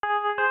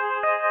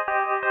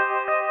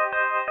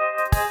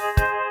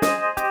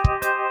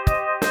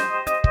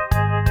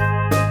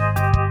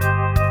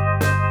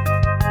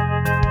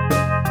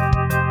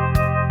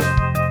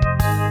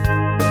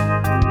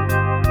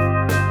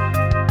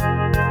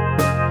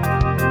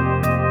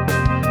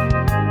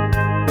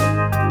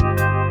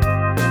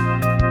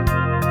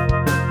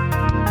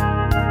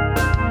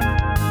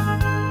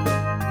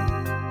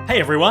Hey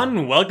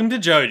everyone, welcome to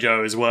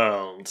JoJo's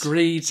World.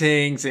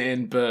 Greetings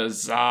in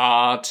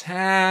Bizarre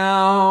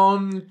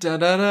Town.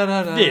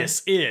 Da-da-da-da-da.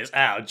 This is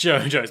our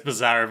JoJo's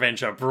Bizarre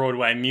Adventure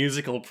Broadway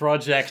musical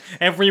project.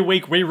 Every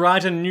week we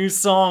write a new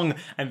song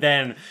and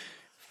then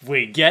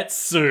we get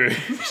sued.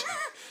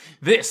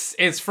 This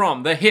is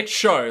from the hit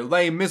show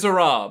Les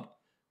Miserables.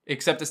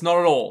 Except it's not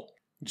at all.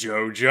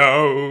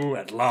 JoJo,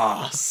 at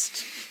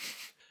last.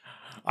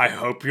 I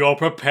hope you're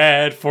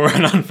prepared for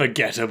an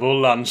unforgettable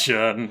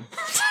luncheon.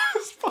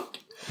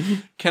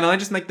 Can I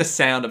just make the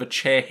sound of a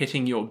chair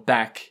hitting your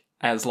back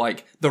as,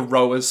 like, the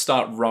rowers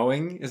start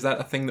rowing? Is that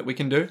a thing that we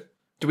can do?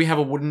 Do we have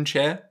a wooden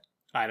chair?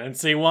 I don't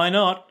see why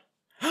not.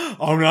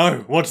 Oh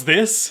no, what's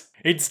this?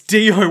 It's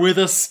Dio with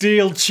a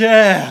steel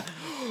chair.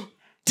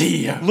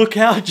 Dio. Look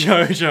out,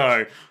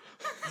 JoJo.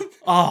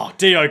 Oh,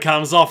 Dio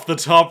comes off the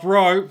top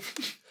rope.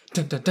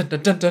 Dun, dun, dun,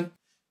 dun, dun, dun.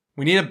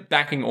 We need a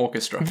backing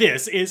orchestra.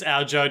 This is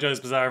our JoJo's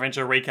Bizarre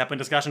Adventure recap and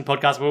discussion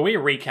podcast where we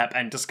recap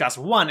and discuss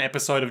one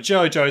episode of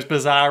JoJo's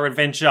Bizarre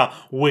Adventure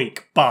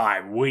week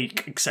by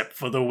week, except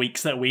for the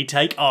weeks that we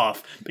take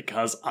off,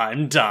 because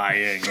I'm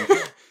dying.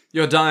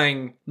 You're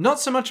dying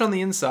not so much on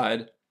the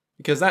inside,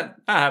 because that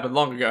happened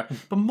long ago,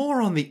 but more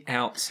on the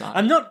outside.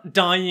 I'm not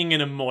dying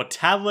in a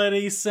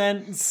mortality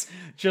sense,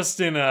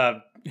 just in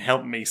a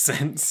help me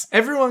sense.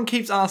 Everyone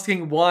keeps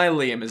asking why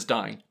Liam is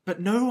dying,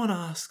 but no one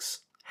asks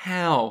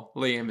how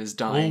Liam is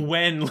dying. Or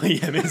when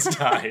Liam is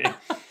dying.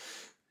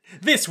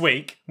 This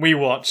week, we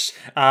watched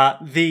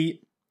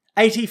the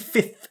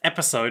 85th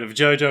episode of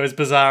JoJo's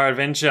Bizarre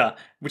Adventure,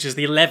 which is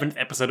the 11th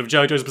episode of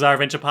JoJo's Bizarre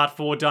Adventure Part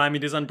 4,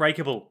 Diamond is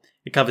Unbreakable.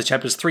 It covers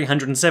chapters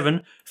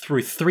 307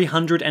 through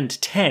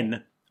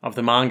 310 of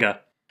the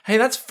manga. Hey,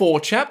 that's 4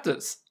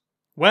 chapters.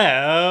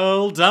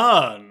 Well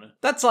done.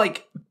 That's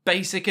like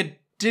basic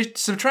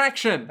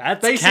subtraction.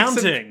 That's basic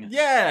counting.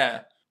 Yeah,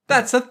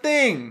 that's a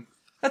thing.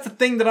 That's a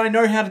thing that I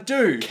know how to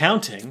do.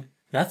 Counting,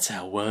 that's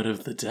our word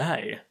of the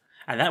day.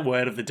 And that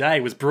word of the day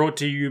was brought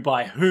to you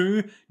by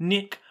who?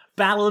 Nick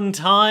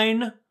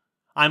Ballantyne?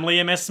 I'm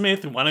Liam S.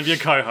 Smith, one of your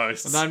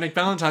co-hosts. And I'm Nick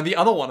Ballantyne, the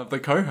other one of the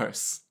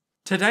co-hosts.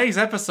 Today's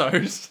episode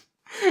is...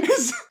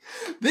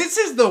 This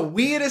is the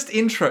weirdest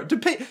intro. Do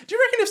you reckon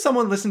if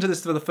someone listened to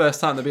this for the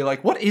first time, they'd be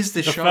like, what is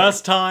this show? The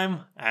first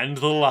time and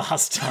the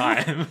last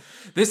time.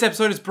 This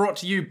episode is brought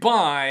to you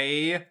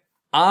by...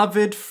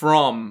 Arvid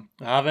From.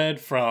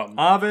 Arvid From.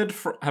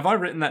 Have I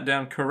written that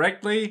down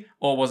correctly?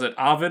 Or was it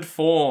Arvid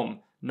Form?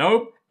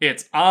 Nope,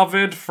 it's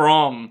Arvid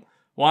From.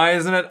 Why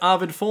isn't it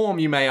Arvid Form,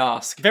 you may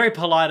ask? Very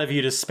polite of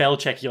you to spell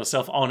check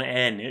yourself on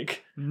air,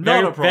 Nick. Not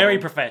a problem. Very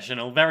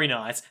professional, very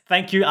nice.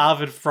 Thank you,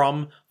 Arvid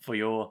From, for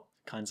your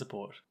kind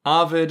support.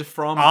 Arvid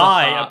From the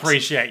I heart.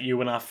 appreciate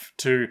you enough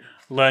to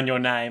learn your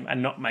name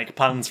and not make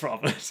puns from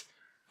it.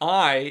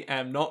 I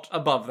am not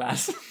above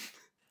that.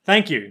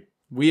 Thank you.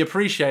 We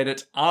appreciate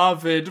it.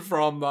 Arvid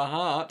from the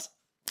heart.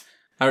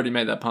 I already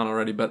made that pun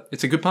already, but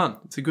it's a good pun.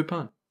 It's a good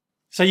pun.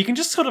 So you can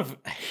just sort of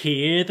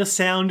hear the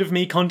sound of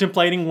me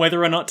contemplating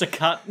whether or not to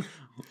cut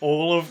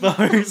all of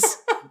those.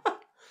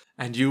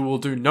 And you will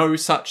do no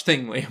such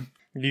thing, Liam.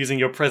 Using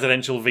your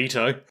presidential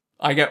veto.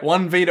 I get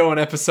 1 veto an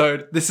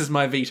episode. This is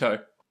my veto.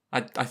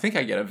 I think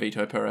I get a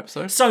veto per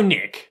episode. So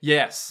Nick,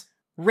 Yes.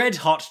 Red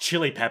Hot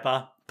Chili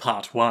Pepper,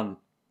 Part 1.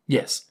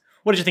 Yes.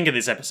 What did you think of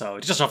this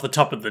episode? Just off the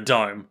top of the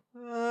dome.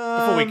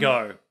 Before we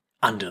go,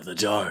 under the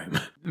dome.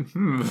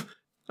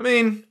 I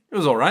mean, it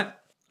was alright.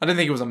 I didn't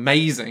think it was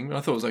amazing, but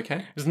I thought it was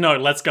okay. There's no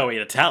let's go eat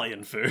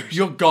Italian food.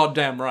 You're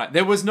goddamn right.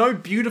 There was no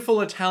beautiful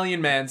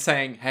Italian man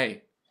saying,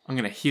 hey, I'm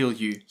going to heal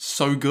you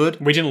so good.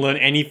 We didn't learn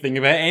anything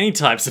about any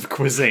types of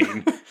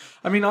cuisine.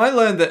 I mean, I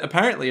learned that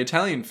apparently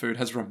Italian food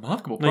has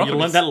remarkable No, properties. you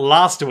learned that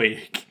last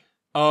week.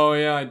 Oh,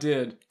 yeah, I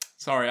did.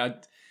 Sorry,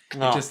 it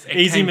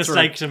Easy came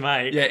mistake through. to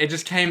make. Yeah, it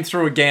just came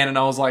through again, and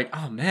I was like,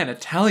 oh man,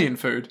 Italian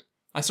food.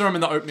 I saw him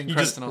in the opening You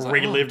credits, just and I was like,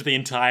 relived the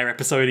entire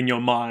episode in your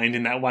mind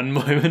in that one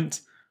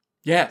moment.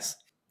 Yes.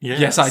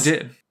 Yes, I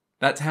did.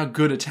 That's how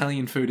good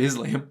Italian food is,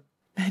 Liam.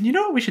 Man, you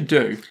know what we should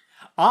do?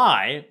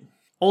 I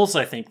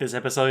also think this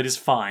episode is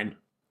fine.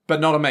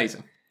 But not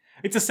amazing.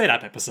 It's a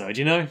setup episode,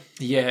 you know?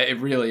 Yeah, it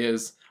really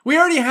is. We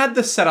already had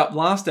the setup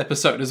last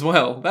episode as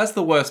well. That's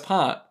the worst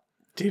part.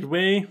 Did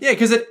we? Yeah,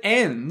 because it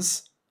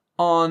ends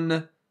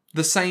on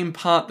the same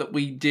part that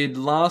we did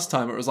last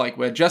time. It was like,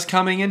 we're just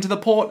coming into the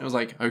port. It was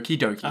like, okie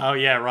dokie. Oh,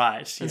 yeah, right.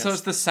 And Yes. so it's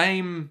the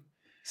same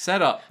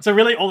setup. So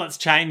really all that's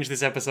changed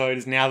this episode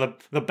is now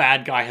the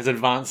bad guy has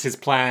advanced his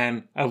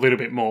plan a little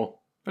bit more.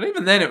 But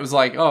even then it was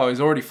like, oh, he's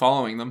already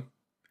following them.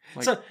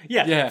 Like, So,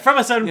 yeah. from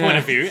a certain point Yeah.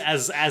 of view,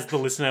 as the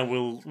listener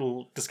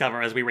will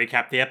discover as we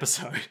recap the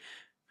episode,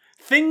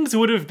 things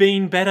would have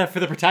been better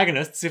for the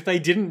protagonists if they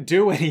didn't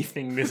do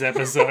anything this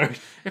episode.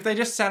 if they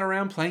just sat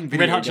around playing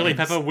video Red Hot Chili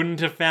games. Pepper wouldn't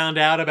have found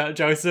out about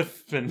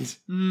Joseph and...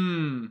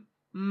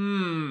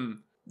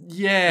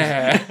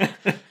 Yeah.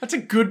 That's a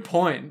good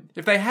point.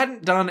 If they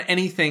hadn't done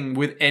anything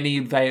with any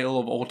veil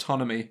of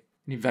autonomy,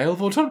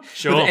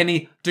 Sure. with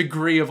any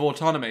degree of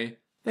autonomy,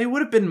 they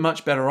would have been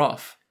much better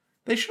off.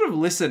 They should have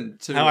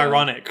listened to... How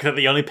ironic that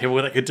the only people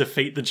that could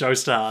defeat the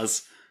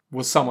Joestars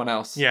was someone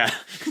else. Yeah.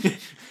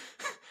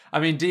 I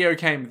mean, Dio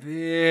came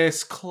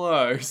this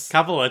close.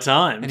 Couple of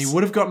times. And he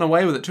would have gotten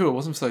away with it too. It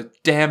wasn't for those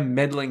damn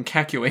meddling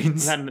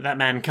Cacuines. That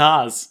man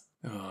Cars.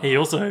 He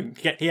also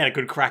he had a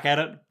good crack at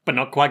it, but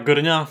not quite good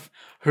enough.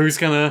 Who's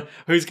gonna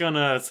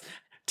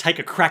take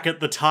a crack at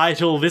the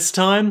title this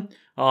time?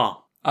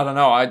 Oh, I don't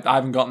know. I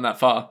haven't gotten that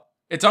far.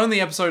 It's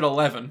only episode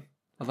 11.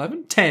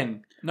 11?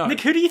 10. No.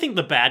 Nick, who do you think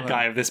the bad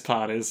guy of this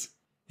part is?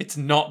 It's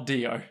not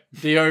Dio.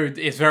 Dio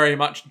is very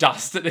much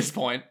dust at this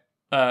point.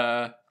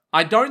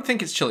 I don't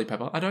think it's Chili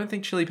Pepper. I don't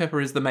think Chili Pepper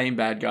is the main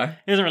bad guy.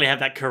 He doesn't really have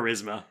that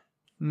charisma.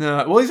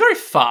 No. Well, he's very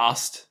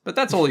fast, but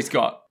that's all he's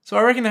got. So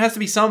I reckon there has to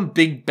be some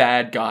big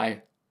bad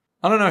guy.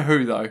 I don't know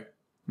who, though.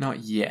 Not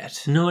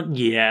yet. Not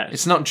yet.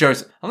 It's not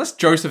Joseph. Unless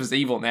Joseph is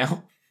evil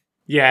now.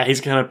 Yeah,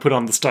 he's gonna put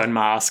on the stone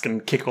mask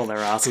and kick all their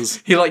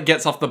asses. He,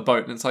 gets off the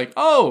boat and it's like,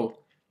 oh,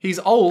 he's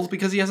old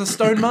because he has a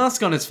stone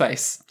mask on his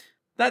face.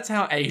 That's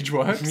how age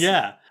works.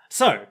 Yeah.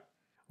 So,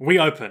 we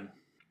open.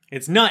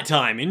 It's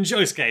nighttime in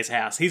Josuke's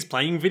house. He's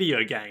playing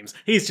video games.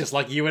 He's just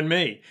like you and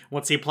me.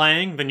 What's he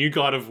playing? The new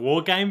God of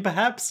War game,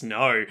 perhaps?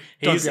 No.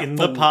 He's in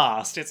the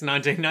past. It's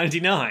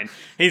 1999.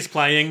 He's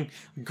playing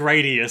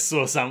Gradius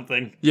or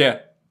something. Yeah.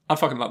 I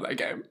fucking love that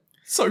game.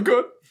 So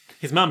good.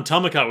 His mum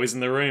Tomoko is in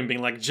the room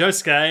being like,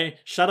 Josuke,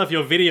 shut off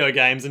your video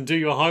games and do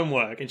your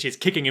homework. And she's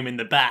kicking him in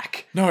the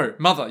back. No,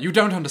 mother, you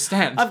don't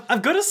understand.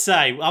 I've got to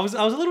say, I was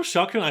a little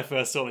shocked when I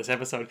first saw this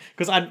episode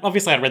because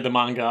I'd read the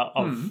manga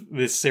of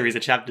this series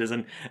of chapters,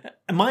 and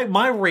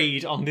my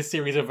read on this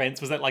series of events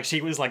was that she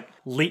was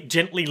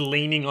gently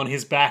leaning on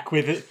his back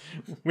with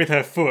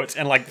her foot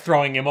and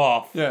throwing him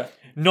off. Yeah.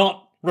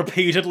 Not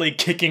repeatedly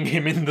kicking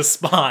him in the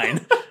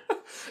spine.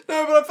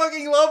 No, but I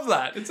fucking love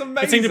that. It's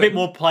amazing. It seemed a bit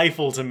more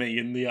playful to me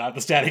in the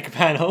static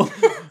panel.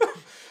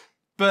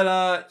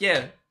 But,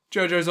 yeah,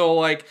 Jojo's all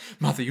like,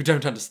 Mother, you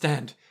don't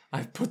understand.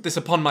 I've put this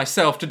upon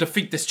myself to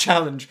defeat this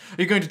challenge.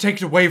 Are you going to take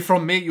it away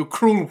from me, you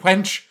cruel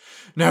wench?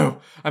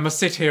 No, I must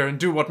sit here and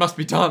do what must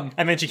be done.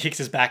 And then she kicks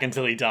his back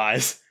until he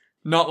dies.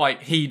 Not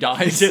like he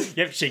dies.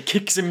 Yep, she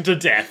kicks him to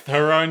death,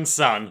 her own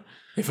son.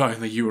 If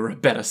only you were a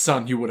better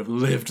son, you would have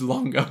lived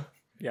longer.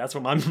 Yeah, that's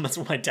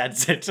what my dad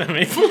said to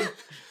me.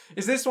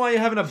 Is this why you're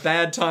having a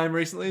bad time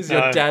recently? Is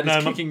your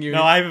dad kicking you?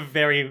 No, I have a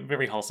very,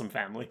 very wholesome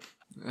family.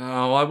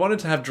 Oh, I wanted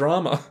to have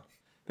drama.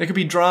 There could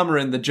be drama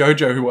in the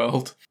JoJo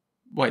world.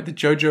 Wait, the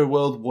JoJo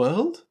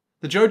world?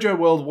 The JoJo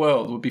world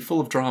would be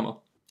full of drama.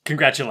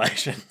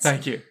 Congratulations.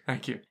 Thank you.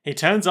 He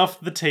turns off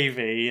the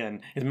TV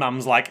and his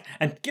mum's like,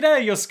 and get out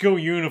of your school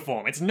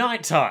uniform. It's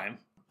nighttime.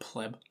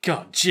 Pleb.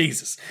 God,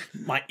 Jesus.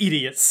 My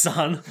idiot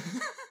son.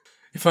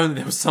 If only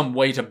there was some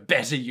way to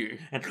better you.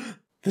 And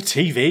the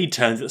TV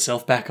turns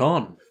itself back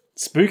on.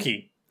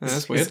 Spooky.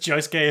 That's weird. Is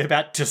Josuke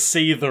about to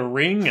see the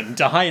ring and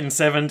die in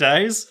 7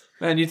 days?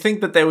 Man, you'd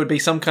think that there would be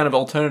some kind of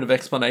alternative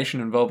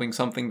explanation involving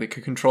something that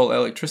could control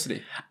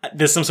electricity.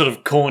 There's some sort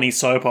of corny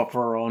soap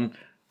opera on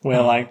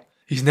where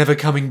he's never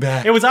coming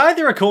back. it was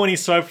either a corny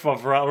soap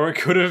opera or it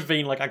could have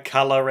been a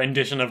colour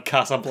rendition of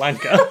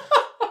Casablanca.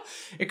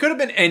 It could have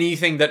been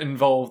anything that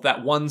involved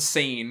that one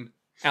scene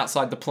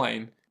outside the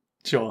plane.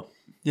 Sure.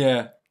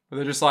 Yeah. Where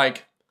they're just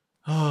like,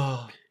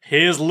 oh.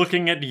 Here's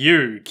looking at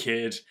you,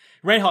 kid.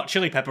 Red Hot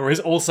Chili Pepper is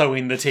also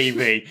in the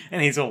TV,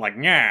 and he's all like,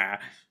 nah.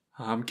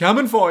 I'm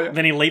coming for you.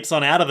 Then he leaps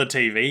on out of the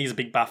TV, he's a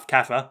big buff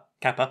Kappa,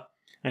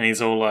 and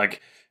he's all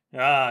like,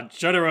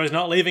 Jotaro's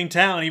not leaving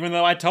town even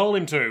though I told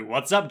him to.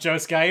 What's up,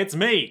 Josuke? It's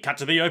me. Cut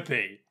to the OP.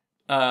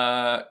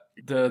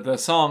 The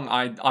song,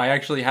 I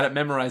actually had it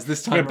memorized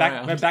this time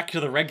around. We're back to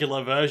the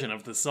regular version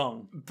of the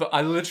song. But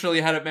I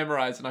literally had it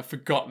memorized and I've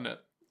forgotten it.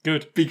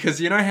 Good.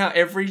 Because you know how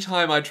every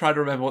time I try to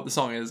remember what the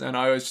song is, and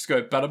I always just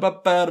go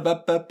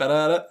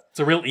ba-da-ba-ba-da-ba-ba-da-da. It's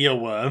a real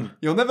earworm.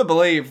 You'll never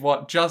believe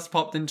what just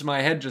popped into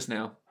my head just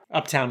now.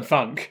 Uptown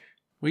Funk.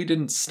 We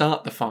didn't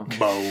start the funk.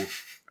 Bow.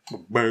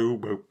 Bow,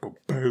 bow, bow,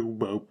 bow,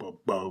 bow, bow,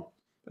 bow.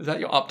 Is that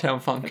your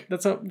Uptown Funk?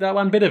 That's that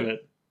one bit of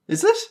it.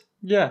 Is it?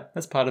 Yeah,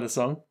 that's part of the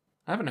song.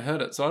 I haven't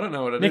heard it, so I don't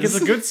know what it Nick, is.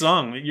 it's a good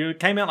song. It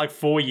came out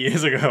 4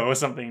 years ago or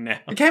something now.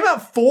 It came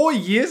out 4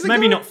 years ago?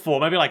 Maybe not 4,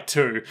 maybe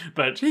 2.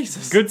 But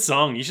Jesus. Good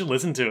song. You should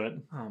listen to it.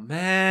 Oh,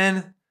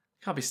 man.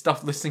 Can't be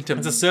stuffed listening to...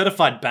 It's a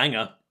certified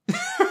banger.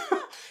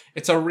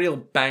 It's a real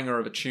banger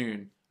of a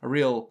tune. A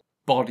real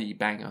body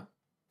banger.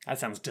 That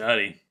sounds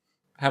dirty.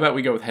 How about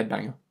we go with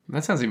headbanger?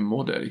 That sounds even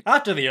more dirty.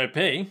 After the OP,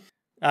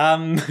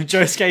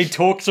 Josuke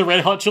talks to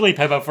Red Hot Chili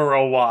Pepper for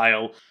a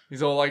while.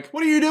 He's all like,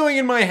 what are you doing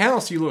in my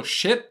house, you little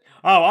shit?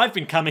 Oh, I've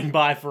been coming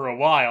by for a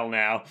while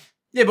now.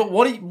 Yeah, but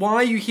why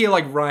are you here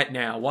right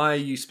now? Why are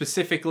you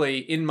specifically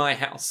in my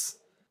house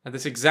at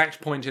this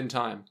exact point in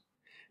time?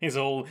 He's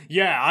all,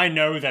 yeah, I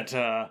know that,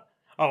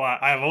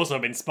 I've also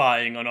been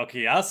spying on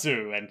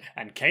Okuyasu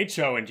and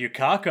Keicho and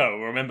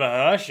Yukako. Remember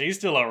her? She's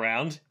still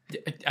around.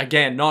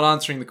 Again, not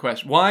answering the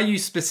question. Why are you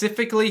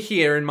specifically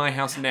here in my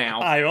house now?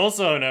 I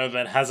also know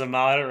that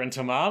Hazamada and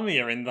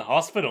Tamami are in the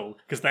hospital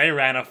because they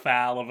ran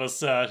afoul of a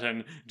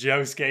certain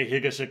Josuke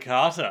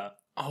Higashikata.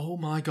 Oh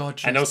my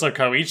god, And also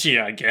Koichi,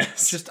 I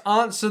guess. just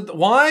answer.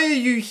 Why are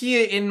you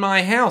here in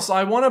my house?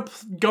 I want to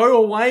go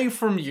away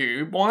from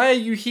you. Why are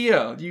you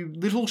here, you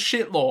little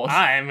shitlord?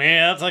 I'm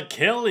here to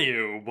kill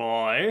you,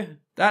 boy.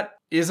 That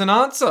is an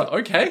answer.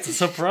 Okay. It's a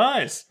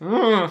surprise.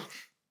 Ugh.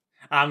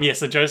 Yeah,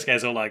 so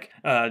Josuke's all like,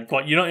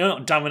 what, you're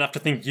not dumb enough to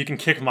think you can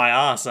kick my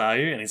ass, are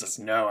you? And he says,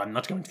 no, I'm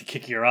not going to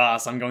kick your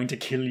ass. I'm going to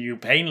kill you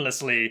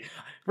painlessly.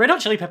 Red Hot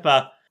Chili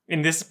Pepper,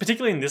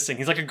 particularly in this scene,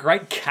 he's like a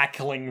great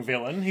cackling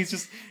villain.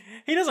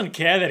 He doesn't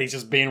care that he's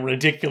just being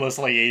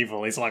ridiculously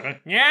evil. He's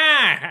like,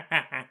 yeah,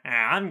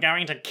 I'm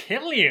going to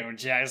kill you,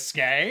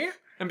 Josuke.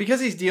 And because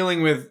he's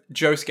dealing with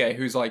Josuke,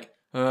 who's like,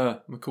 I'm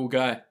a cool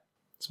guy.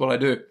 That's what I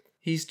do.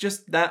 He's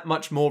just that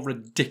much more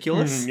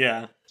ridiculous.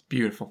 Yeah. It's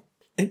beautiful.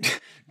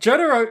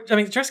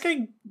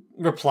 Josuke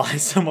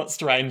replies somewhat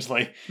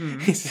strangely.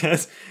 He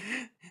says,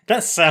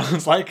 that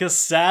sounds like a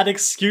sad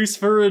excuse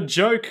for a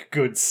joke,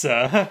 good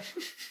sir.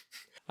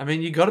 I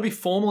mean, you gotta be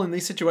formal in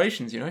these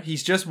situations, you know?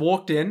 He's just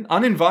walked in,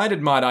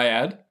 uninvited, might I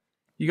add.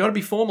 You gotta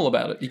be formal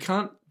about it. You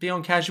can't be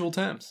on casual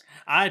terms.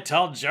 I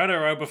told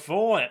Jotaro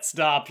before that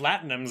Star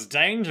Platinum's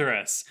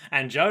dangerous,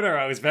 and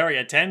Jotaro is very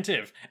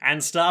attentive,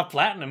 and Star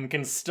Platinum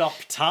can stop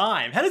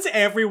time. How does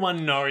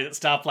everyone know that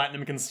Star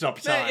Platinum can stop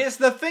time? It's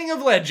the thing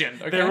of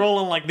legend, okay? They're all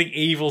on, like, the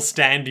evil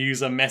stand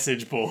user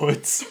message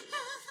boards.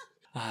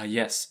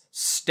 Yes.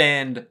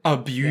 Stand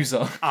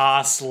abuser.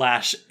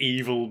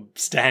 R/evil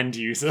stand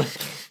user.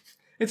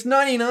 It's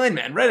 99,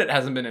 man. Reddit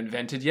hasn't been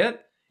invented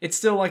yet. It's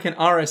still like an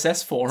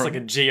RSS forum. It's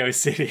like a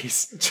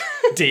GeoCities.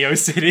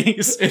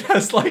 DeoCities. It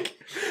has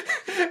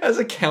as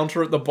a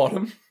counter at the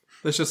bottom.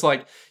 That's just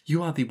like,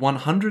 you are the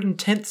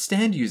 110th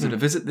stand user to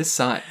visit this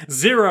site.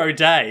 0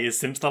 days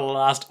since the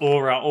last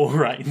Aura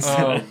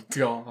incident. Oh,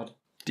 God.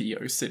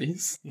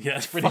 DeoCities. Yeah,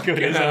 it's pretty good,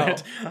 Fucking isn't hell.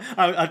 it?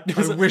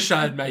 I wish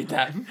I had made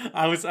that.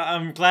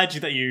 I'm glad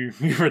that you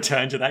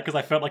returned to that because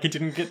I felt like it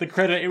didn't get the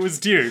credit it was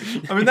due.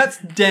 I mean, that's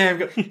damn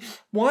good.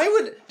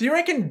 Do you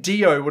reckon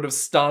Dio would have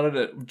started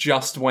it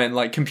just when,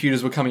 like,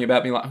 computers were coming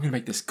about being like, I'm going to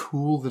make this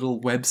cool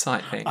little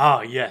website thing?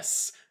 Ah,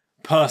 yes.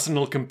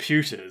 Personal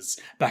computers.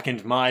 Back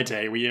in my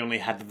day, we only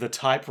had the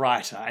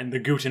typewriter and the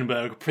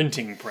Gutenberg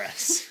printing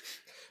press.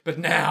 But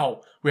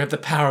now, we have the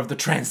power of the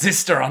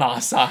transistor on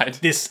our side.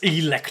 This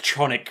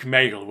electronic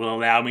mail will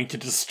allow me to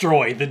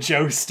destroy the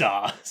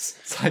Joestars.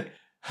 It's like,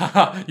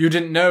 haha, you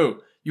didn't know.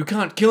 You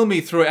can't kill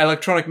me through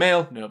electronic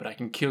mail. No, but I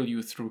can kill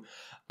you through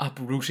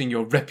uprooting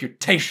your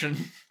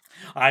reputation.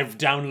 I've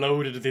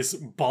downloaded this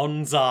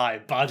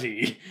bonsai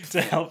buddy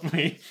to help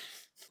me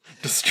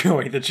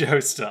destroy the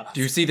Joestar.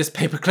 Do you see this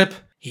paperclip?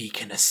 He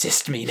can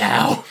assist me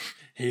now.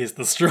 He is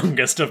the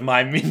strongest of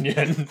my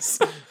minions.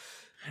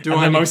 Do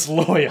and I the need- most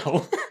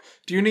loyal.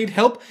 Do you need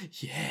help?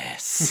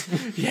 Yes.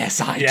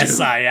 Yes, I do. Yes,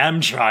 I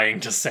am trying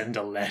to send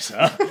a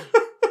letter.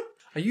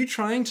 Are you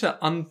trying to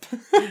unveil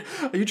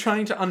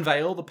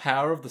the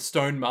power of the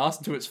stone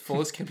mask to its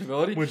fullest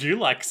capability? Would you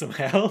like some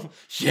help?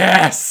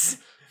 Yes.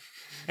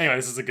 Anyway,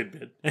 this is a good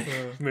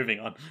bit. Moving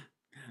on.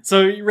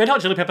 So Red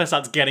Hot Chili Pepper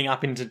starts getting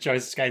up into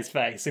Josuke's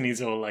face and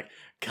he's all like,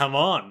 come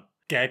on,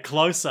 get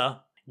closer.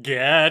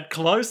 Get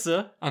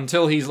closer.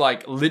 Until he's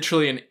like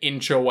literally an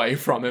inch away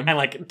from him. And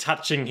like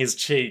touching his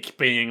cheek,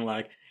 being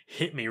like,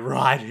 hit me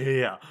right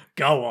here.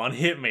 Go on,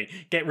 hit me.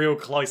 Get real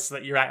close so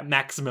that you're at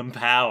maximum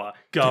power.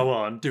 Go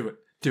on. Do it.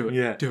 Do it.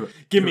 Yeah. Do it.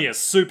 Give me a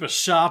super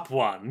sharp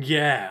one.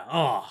 Yeah.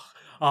 Oh,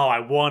 I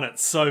want it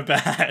so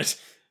bad.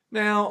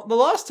 Now, the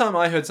last time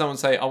I heard someone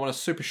say, I want a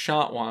super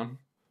sharp one,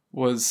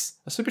 was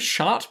a super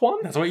sharp one?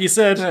 That's what you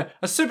said. No,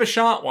 a super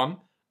sharp one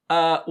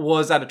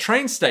was at a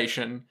train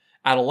station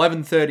at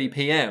 11:30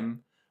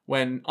 p.m.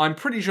 when I'm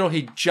pretty sure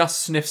he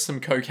just sniffed some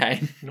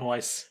cocaine.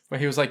 Nice. Where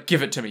he was like,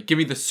 give it to me. Give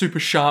me the super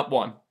sharp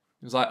one.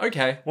 He was like,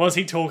 okay. Was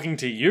he talking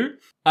to you?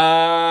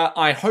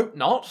 I hope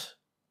not.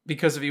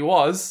 Because if he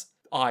was,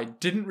 I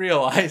didn't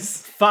realise.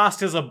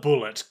 Fast as a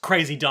bullet,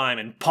 Crazy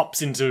Diamond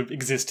pops into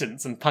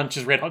existence and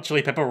punches Red Hot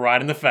Chili Pepper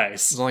right in the I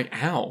face. was like,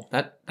 ow.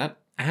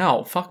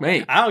 Ow. Fuck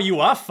me. Ow,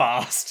 you are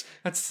fast.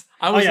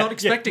 I was not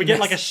expecting we get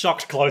this. like a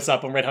shocked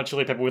close-up on Red Hot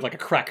Chili Pepper with like a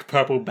crack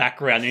purple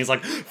background and he's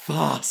like,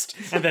 fast.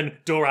 And then,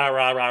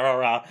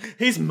 do-ra-ra-ra-ra-ra.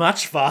 He's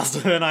much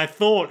faster than I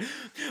thought.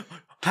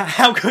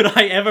 How could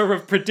I ever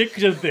have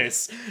predicted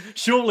this?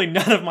 Surely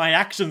none of my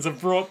actions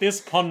have brought this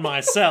upon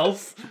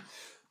myself.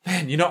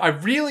 Man, I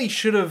really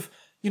should have,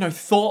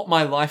 thought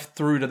my life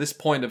through to this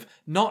point of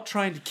not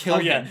trying to kill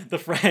him. The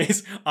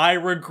phrase, I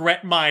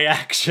regret my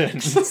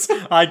actions.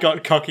 I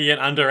got cocky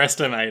and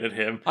underestimated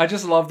him. I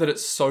just love that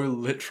it's so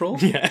literal.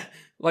 Yeah.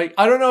 Like,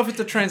 I don't know if it's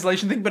a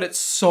translation thing, but it's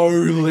so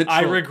literal.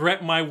 I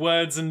regret my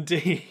words and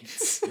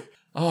deeds.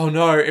 Oh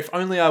no, if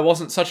only I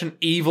wasn't such an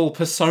evil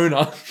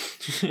persona.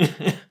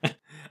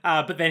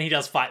 But then he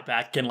does fight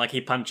back and he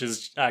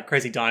punches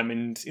Crazy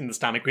Diamond in the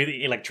stomach with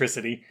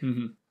electricity.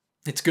 Mm-hmm.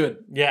 It's good.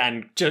 Yeah,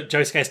 and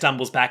Josuke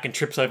stumbles back and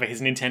trips over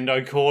his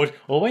Nintendo cord.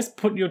 Always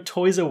put your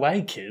toys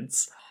away,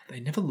 kids. They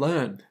never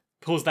learn.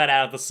 Pulls that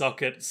out of the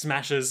socket,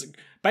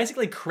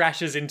 basically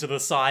crashes into the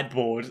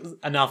sideboard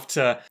enough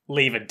to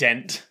leave a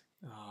dent.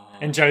 Oh,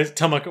 And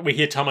we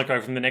hear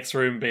Tomoko from the next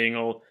room being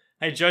all,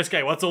 "Hey,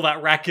 Josuke, what's all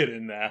that racket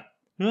in there?"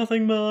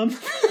 "Nothing, Mum."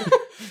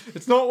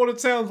 It's not what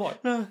it sounds like.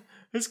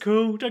 "It's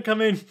cool. Don't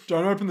come in."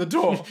 Don't open the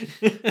door.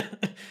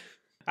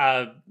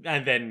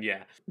 And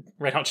then,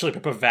 Red Hot Chili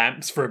Pepper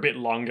vamps for a bit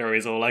longer.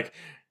 Is all like,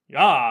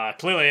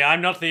 clearly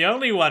I'm not the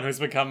only one who's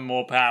become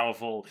more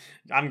powerful.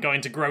 I'm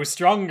going to grow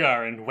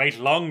stronger and wait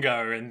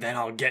longer, and then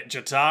I'll get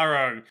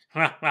Jotaro.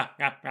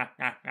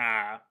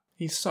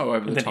 He's so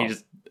over the Then top.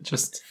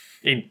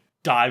 he he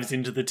dives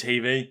into the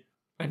TV.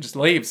 And just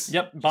leaves.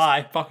 Yep,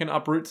 bye. Fucking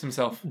uproots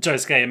himself.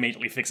 Josuke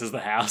immediately fixes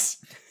the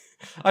house.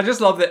 I just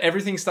love that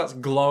everything starts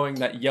glowing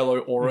that yellow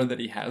aura that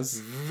he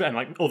has. And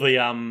like all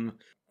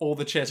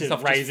the chairs and just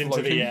stuff raise just into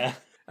the floating. air.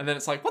 And then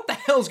it's like, what the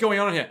hell's going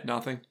on here?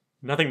 Nothing.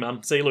 Nothing,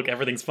 Mum. See, look,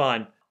 everything's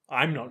fine.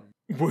 I'm not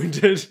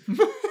wounded.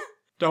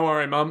 Don't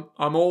worry, Mum.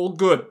 I'm all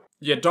good.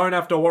 You don't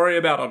have to worry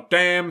about a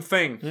damn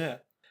thing. Yeah.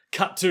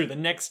 Cut to the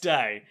next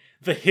day.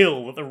 The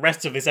hill that the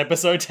rest of this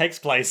episode takes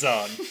place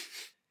on.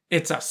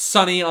 It's a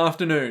sunny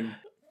afternoon.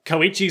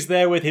 Koichi's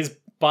there with his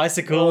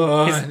bicycle.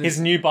 Oh, his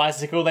new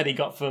bicycle that he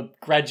got for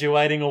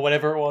graduating or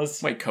whatever it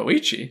was. Wait,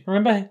 Koichi?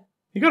 Remember?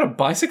 You got a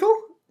bicycle?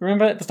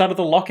 Remember at the start of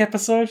the Lock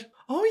episode?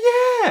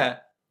 Oh, yeah.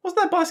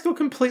 Wasn't that bicycle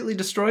completely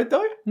destroyed,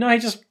 though? No, he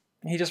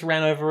just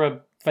ran over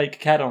a fake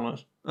cat on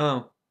it.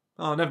 Oh,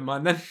 never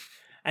mind then.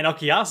 And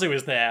Okuyasu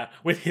is there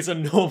with his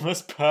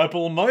enormous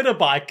purple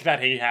motorbike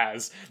that he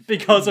has.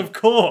 Because of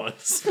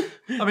course.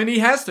 I mean, he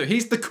has to.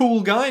 He's the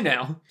cool guy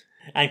now.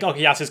 And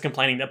Okuyasu's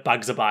complaining that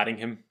bugs are biting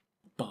him.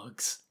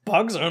 Bugs.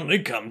 Bugs only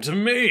come to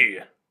me.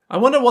 I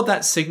wonder what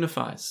that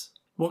signifies.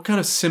 What kind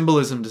of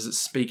symbolism does it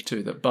speak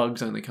to that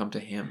bugs only come to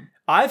him?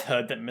 I've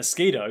heard that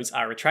mosquitoes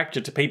are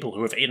attracted to people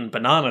who have eaten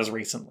bananas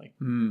recently.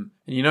 And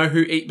you know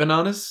who eat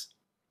bananas?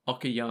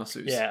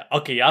 Okuyasus. Yeah,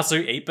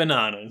 Okuyasu eat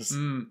bananas.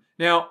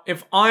 Now,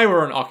 if I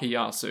were an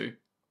Okuyasu,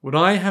 would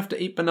I have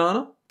to eat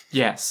banana?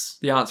 Yes.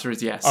 The answer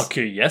is yes.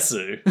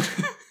 Okuyasu.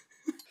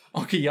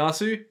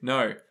 Okuyasu?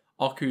 No.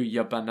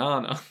 Okuya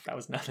banana. That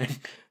was nothing.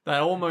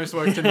 That almost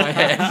worked in my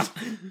head.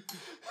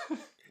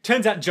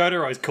 Turns out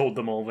Jotaro's called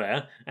them all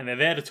there, and they're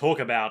there to talk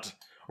about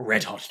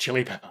Red Hot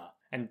Chili Pepper.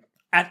 And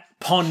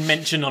upon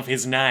mention of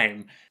his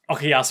name,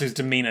 Okuyasu's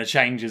demeanour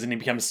changes and he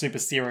becomes super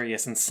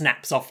serious and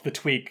snaps off the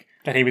twig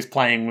that he was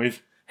playing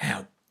with.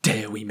 How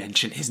dare we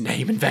mention his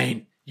name in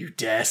vain? You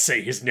dare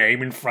say his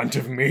name in front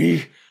of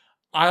me?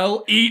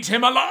 I'll eat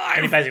him And he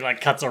alive! basically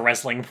cuts a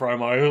wrestling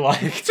promo,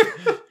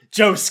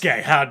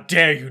 Josuke, how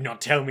dare you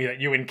not tell me that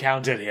you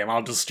encountered him?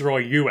 I'll destroy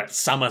you at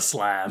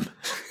SummerSlam.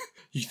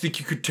 You think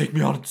you could take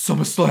me on at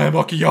SummerSlam,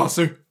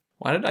 Okuyasu?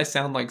 Why did I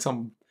sound like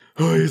some...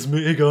 Hi, it's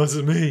me, guys,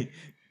 it's me.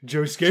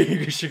 Josuke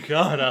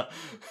Higashikata.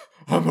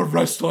 I'm a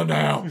wrestler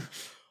now.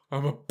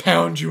 I'm gonna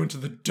pound you into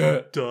the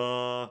dirt.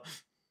 Duh.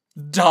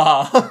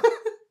 Duh.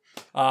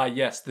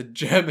 Yes, the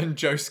German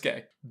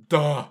Josuke.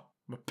 Duh.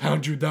 I'm gonna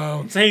pound you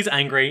down. So he's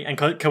angry, and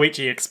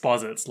Koichi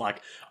exposits,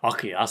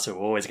 Okuyasu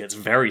always gets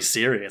very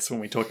serious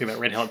when we're talking about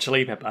Red Hot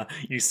Chili Pepper.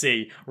 You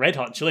see, Red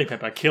Hot Chili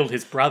Pepper killed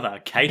his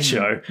brother,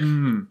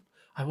 Keicho.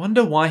 I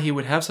wonder why he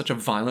would have such a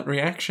violent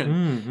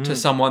reaction to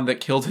someone that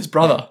killed his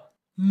brother.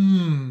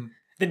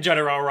 Then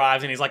Jotaro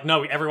arrives and he's like,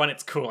 no, everyone,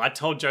 it's cool. I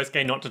told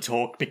Josuke not to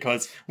talk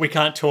because we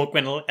can't talk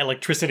when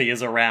electricity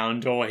is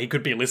around, or he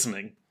could be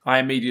listening. I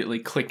immediately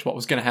clicked what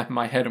was going to happen in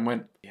my head and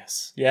went,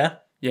 yes. Yeah?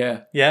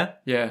 Yeah. Yeah?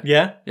 Yeah.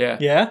 Yeah? Yeah.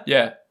 Yeah?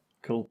 Yeah.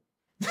 Cool.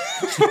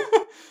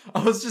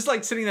 I was just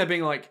sitting there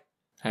being like,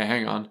 hey,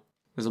 hang on.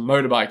 There's a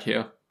motorbike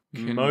here.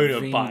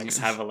 Motorbikes Convenient.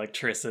 have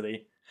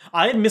electricity.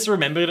 I had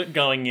misremembered it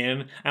going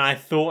in, and I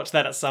thought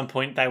that at some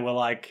point they were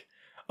like,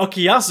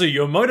 Okuyasu,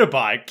 your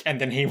motorbike. And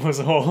then he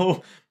was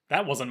all,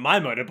 that wasn't my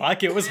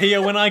motorbike, it was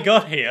here when I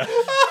got here.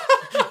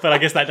 But I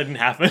guess that didn't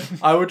happen.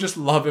 I would just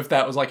love if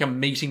that was a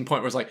meeting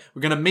point where it's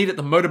we're going to meet at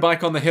the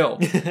motorbike on the hill.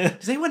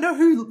 Does anyone know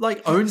who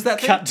owns that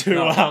thing? Cut to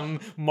No.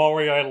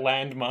 Mario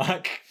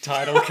Landmark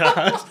title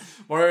card.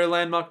 Mario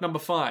Landmark number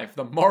 5,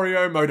 the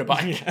Mario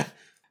motorbike. Yeah.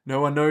 No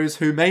one knows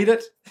who made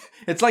it.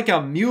 It's like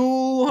a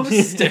mule on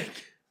a stick.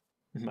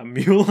 A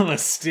mule on a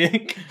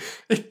stick?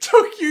 It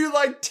took you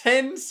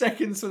 10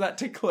 seconds for that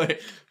to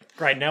click.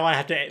 Great, now I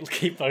have to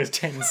keep those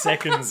 10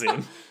 seconds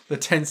in. The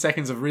 10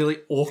 seconds of really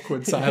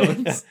awkward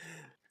silence.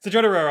 So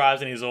Jotaro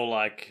arrives and he's all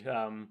like,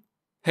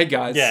 Hey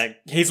guys. yeah,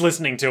 he's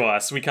listening to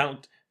us. We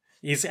can't...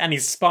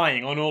 He's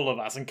spying on all of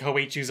us. And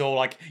Koichi's all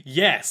like,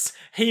 yes,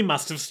 he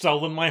must have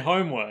stolen my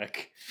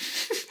homework.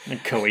 And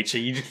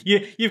Koichi,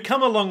 you've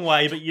come a long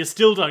way, but you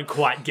still don't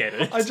quite get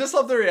it. I just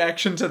love the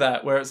reaction to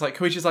that, where it's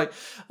Koichi's like,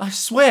 I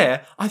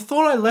swear, I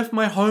thought I left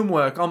my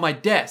homework on my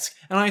desk,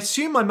 and I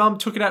assume my mum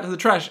took it out to the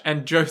trash,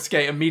 and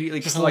Josuke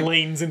immediately just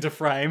leans into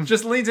frame.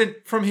 just leans in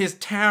from his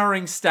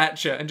towering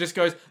stature and just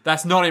goes,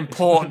 that's not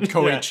important,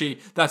 Koichi.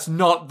 That's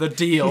not the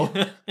deal.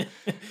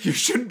 You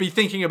shouldn't be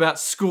thinking about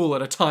school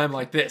at a time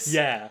like this.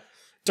 Yeah.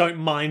 Don't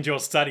mind your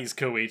studies,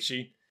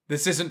 Koichi.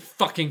 This isn't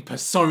fucking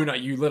Persona,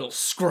 you little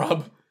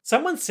scrub.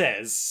 Someone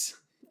says,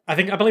 I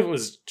believe it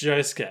was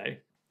Josuke,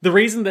 the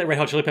reason that Red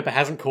Hot Chili Pepper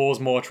hasn't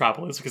caused more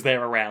trouble is because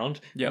they're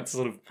around. Yep. It's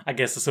I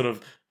guess, the sort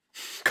of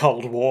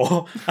Cold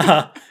War.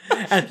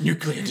 And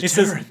Nuclear he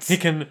says deterrence. he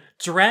can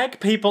drag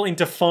people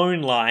into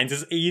phone lines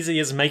as easy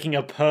as making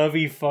a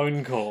pervy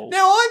phone call.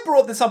 Now, I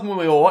brought this up when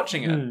we were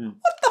watching it. Hmm.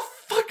 What the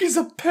fuck is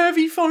a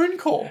pervy phone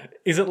call?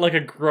 Is it like a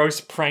gross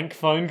prank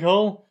phone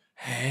call?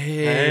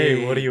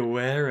 Hey, what are you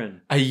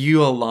wearing? Are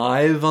you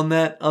alive on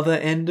that other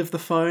end of the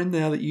phone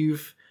now that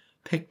you've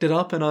picked it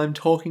up and I'm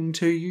talking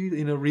to you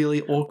in a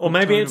really awkward Or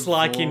maybe tone it's of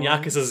like in voice?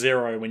 Yakuza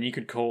 0 when you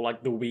could call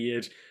like the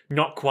weird,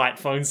 not quite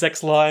phone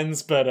sex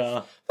lines, but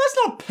That's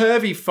not a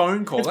pervy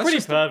phone call. it's That's pretty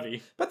just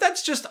pervy. But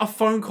that's just a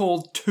phone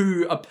call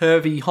to a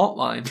pervy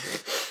hotline.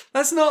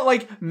 That's not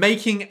like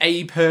making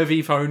a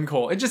pervy phone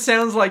call. It just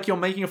sounds like you're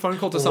making a phone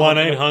call to someone.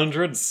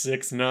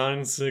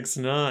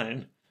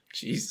 1-800-6969.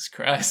 Jesus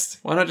Christ.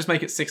 Why not just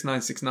make it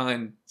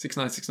 6969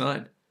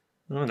 6969?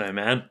 Oh no,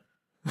 man.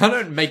 I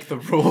don't make the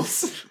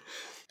rules.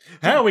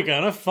 How are we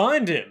gonna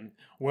find him?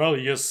 Well,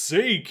 you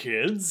see,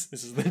 kids.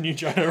 This is the new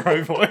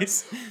Jotaro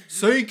voice.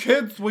 See,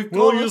 kids, we've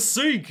Well, got you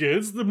see,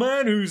 kids, the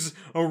man who's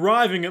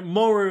arriving at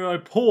Morio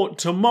Port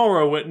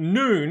tomorrow at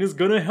noon is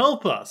gonna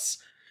help us.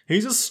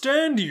 He's a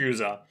stand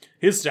user.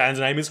 His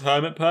stand's name is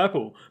Hermit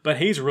Purple, but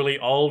he's really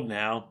old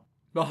now.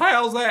 But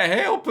how's that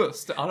help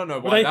us? I don't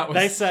know why that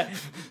was.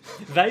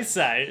 They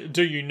say,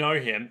 do you know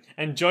him?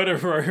 And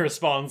Jotaro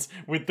responds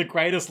with the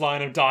greatest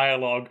line of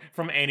dialogue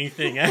from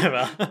anything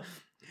ever.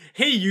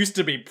 He used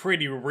to be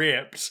pretty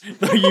ripped,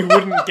 though you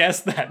wouldn't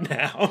guess that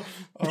now.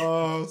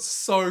 Oh,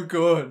 so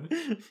good.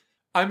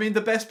 I mean,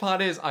 the best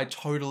part is I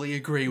totally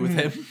agree with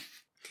him.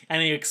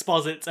 And he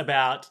exposits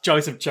about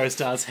Joseph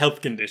Joestar's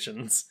health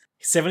conditions.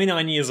 He's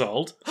 79 years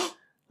old.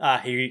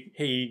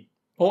 He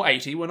Or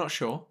 80, we're not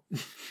sure.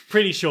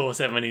 pretty sure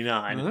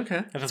 79. Okay.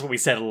 And that's what we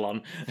settle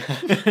on.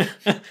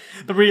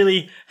 But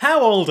really,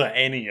 how old are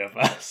any of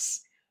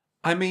us?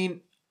 I mean,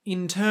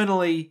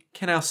 internally,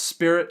 can our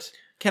stand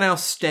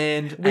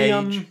We,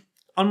 age?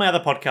 on my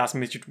other podcast,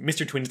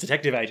 Mystery Twins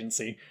Detective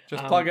Agency.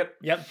 Just plug it.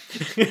 Yep.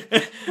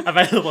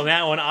 Available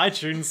now on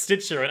iTunes,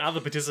 Stitcher, and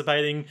other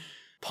participating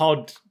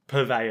pod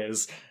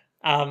purveyors.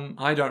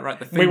 I don't write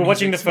the theme We were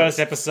watching the music, first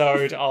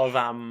episode of,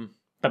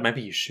 but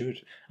maybe you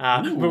should.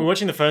 We were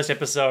watching the first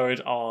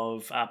episode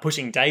of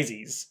Pushing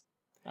Daisies.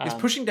 Is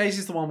Pushing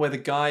Daisies the one where the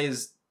guy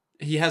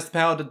he has the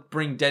power to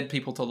bring dead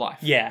people to life?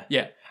 Yeah.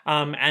 Yeah.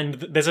 And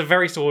there's a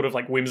very sort of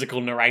like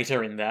whimsical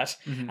narrator in that.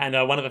 Mm-hmm.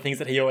 And one of the things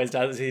that he always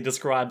does is he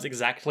describes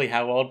exactly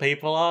how old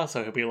people are.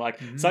 So he'll be like,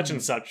 such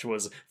and such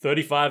was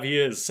 35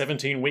 years,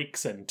 17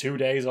 weeks, and 2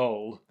 days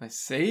old. I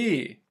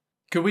see.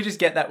 Could we just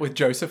get that with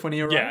Joseph when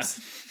he arrives?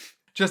 Yeah.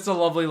 Just a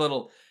lovely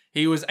little,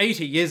 he was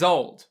 80 years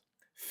old,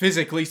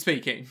 physically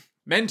speaking.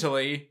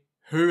 Mentally,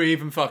 who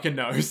even fucking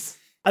knows?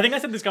 I think I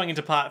said this going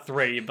into part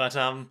 3, but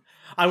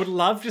I would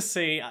love to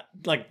see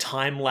like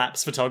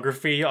time-lapse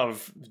photography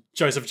of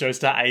Joseph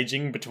Joestar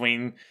aging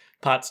between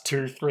parts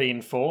 2, 3,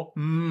 and 4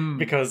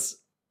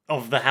 because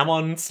of the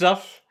Hamon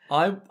stuff.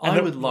 I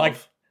would love. Like,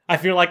 I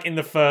feel like in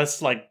the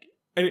first, like,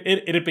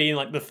 it'd be in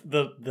like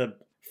the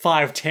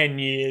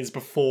 5-10 years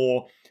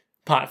before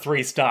part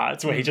 3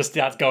 starts, where he just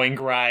starts going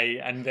grey,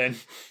 and then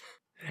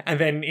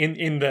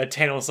in the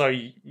 10 or so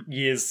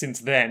years since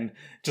then,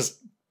 just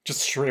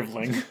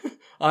shriveling.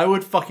 I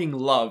would fucking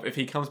love if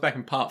he comes back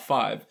in part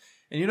 5.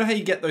 And you know how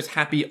you get those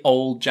happy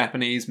old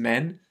Japanese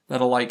men that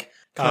are like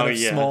kind of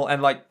small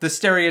and like the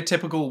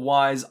stereotypical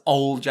wise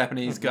old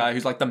Japanese guy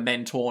who's like the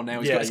mentor now.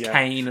 He's got his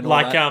cane and all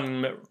like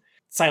that.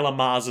 Sailor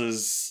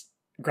Mars's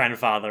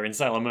grandfather in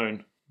Sailor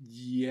Moon.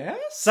 Yes?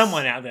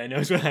 Someone out there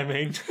knows what I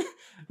mean.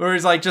 Where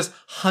he's like just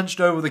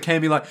hunched over the cane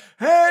and be like,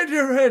 head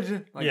your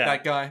head. Like Yeah.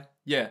 that guy.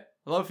 Yeah.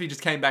 I love if he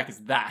just came back as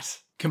that.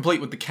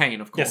 Complete with the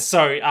cane, of course. Yes,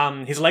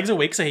 so his legs are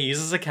weak, so he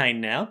uses a cane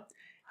now.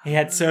 He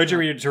had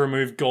surgery to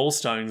remove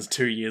gallstones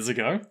 2 years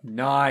ago.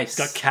 Nice.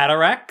 He's got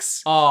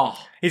cataracts. Oh.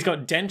 He's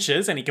got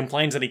dentures, and he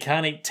complains that he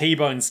can't eat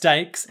T-bone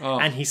steaks, Oh.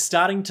 and he's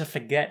starting to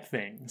forget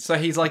things. So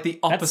he's like the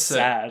opposite.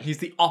 sad. He's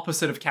the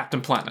opposite of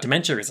Captain Planet.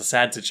 Dementia is a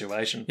sad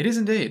situation. It is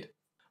indeed.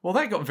 Well,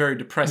 that got very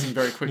depressing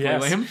very quickly,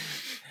 Yes. Liam.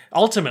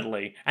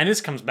 Ultimately, and this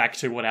comes back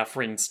to what our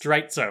friend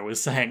Straightso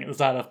was saying at the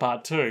start of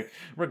part 2,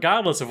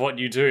 regardless of what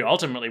you do,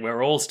 ultimately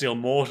we're all still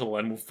mortal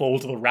and will fall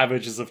to the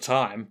ravages of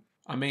time.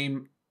 I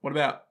mean, what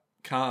about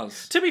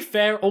cars? To be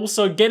fair,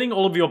 also getting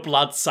all of your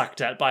blood sucked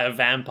at by a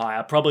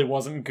vampire probably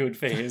wasn't good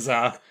for his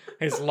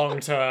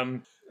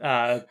long-term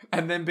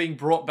And then being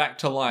brought back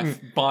to life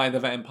by the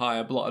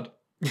vampire blood.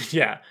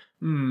 yeah,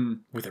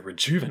 with a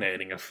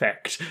rejuvenating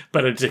effect,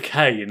 but a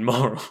decay in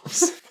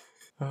morals.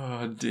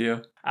 Oh,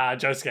 dear.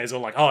 Josuke's all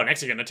like, oh,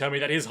 next you're going to tell me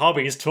that his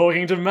hobby is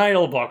talking to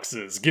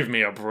mailboxes. Give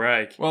me a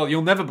break. Well,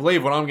 you'll never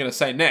believe what I'm going to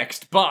say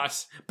next,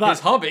 but his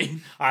hobby...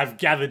 I've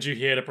gathered you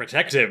here to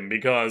protect him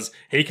because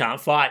he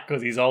can't fight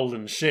because he's old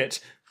and shit.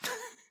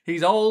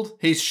 He's old,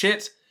 he's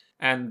shit,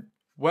 and,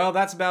 well,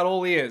 that's about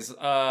all he is.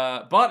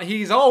 But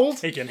he's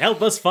old. He can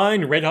help us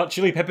find Red Hot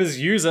Chili Peppers'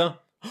 user.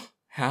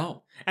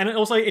 How? And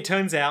it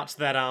turns out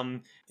that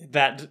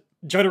that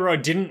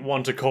Jotaro didn't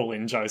want to call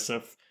in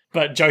Joseph,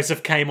 but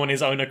Joseph came on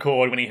his own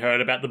accord when he heard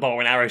about the bow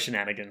and arrow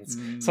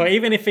shenanigans. So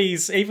even if he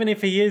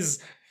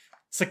is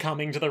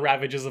succumbing to the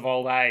ravages of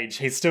old age.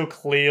 He's still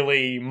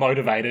clearly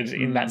motivated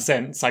in that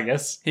sense, I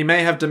guess. He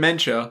may have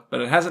dementia,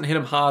 but it hasn't hit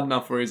him hard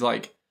enough where he's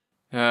like,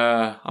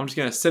 I'm just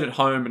gonna sit at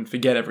home and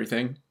forget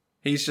everything.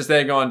 He's just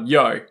there going,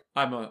 yo,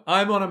 I'm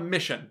on a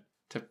mission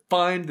to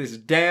find this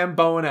damn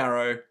bow and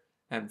arrow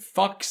and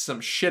fuck some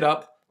shit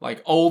up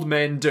like old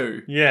men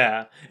do.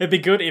 Yeah. It'd be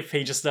good if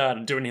he just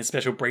started doing his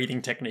special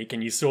breathing technique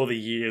and you saw the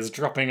years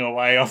dropping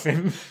away off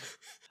him.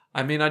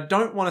 I mean, I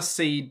don't want to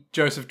see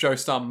Joseph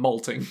Joestar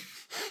molting.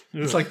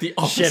 It's like the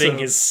opposite. Shedding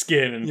his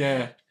skin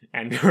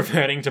and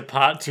reverting to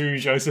part 2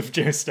 Joseph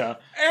Joestar.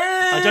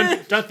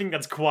 I don't think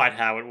that's quite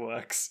how it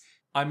works.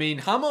 I mean,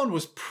 Hamon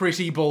was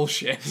pretty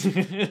bullshit.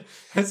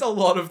 There's a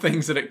lot of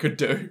things that it could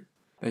do.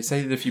 They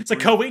say that if you... So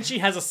Koichi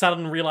has a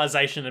sudden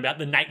realization about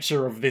the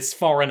nature of this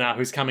foreigner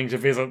who's coming to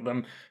visit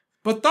them.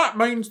 But that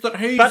means that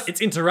he's... But it's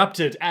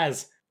interrupted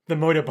as the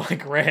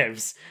motorbike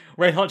revs.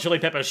 Red Hot Chili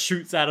Pepper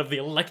shoots out of the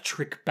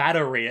electric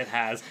battery it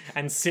has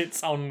and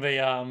sits on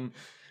the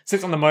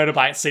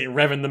motorbike seat,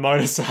 revving the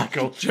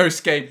motorcycle.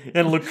 Josuke...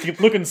 And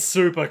looking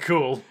super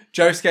cool.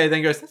 Josuke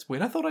then goes, that's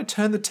weird, I thought I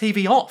turned the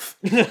TV off.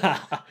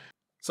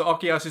 So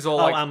Okuyasu's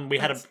all we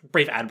had a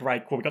brief ad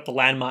break where we got the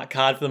landmark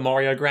card for the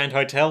Morio Grand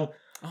Hotel.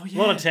 Oh, yeah.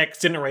 A lot of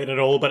text, didn't read it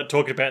all, but it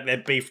talked about their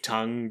beef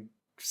tongue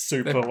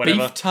soup or whatever.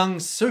 Beef tongue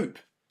soup?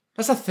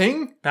 That's a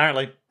thing?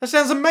 Apparently. That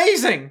sounds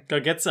amazing!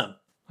 Go get some.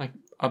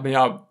 I mean,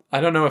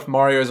 I don't know if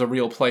Mario is a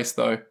real place,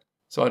 though.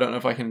 So I don't know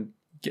if I can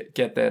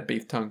get their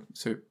beef tongue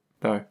soup,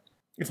 though.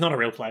 It's not a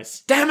real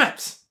place. Damn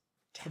it!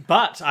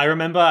 But I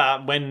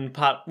remember when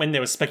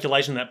there was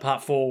speculation that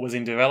Part 4 was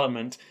in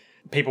development,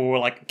 people were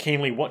like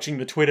keenly watching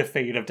the Twitter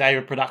feed of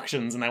David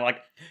Productions, and they were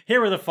like,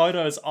 here are the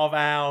photos of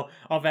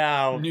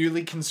our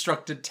newly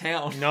constructed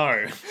town.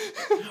 No.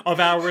 Of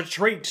our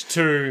retreat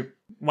to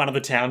one of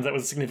the towns that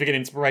was a significant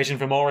inspiration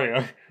for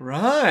Mario.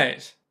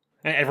 Right.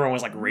 And everyone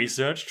was like,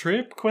 research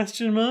trip? ?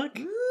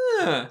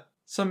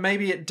 So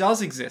maybe it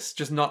does exist,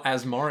 just not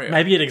as Mario.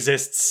 Maybe it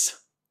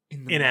exists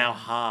in our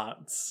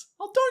hearts.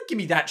 Oh, don't give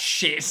me that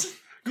shit.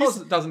 Of course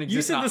it doesn't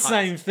exist in our You said the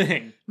hearts. same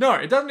thing. No,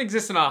 it doesn't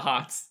exist in our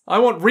hearts. I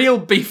want real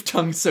beef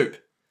tongue soup.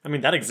 I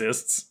mean, that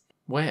exists.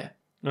 Where?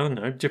 I don't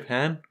know,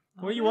 Japan?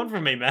 What do you want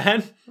from me,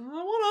 man? I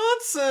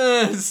want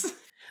answers.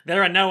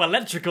 There are no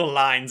electrical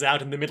lines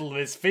out in the middle of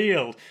this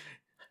field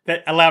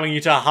that allowing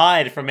you to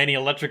hide from any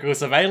electrical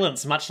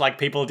surveillance, much like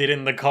people did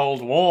in the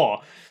Cold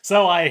War.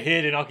 So I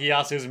hid in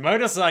Okuyasu's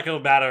motorcycle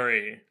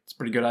battery. It's a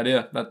pretty good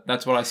idea.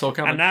 That's what I saw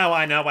coming. And now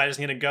I know I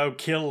just need to go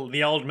kill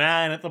the old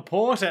man at the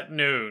port at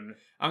noon.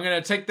 I'm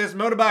gonna take this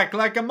motorbike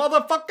like a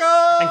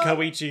motherfucker! And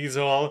Koichi's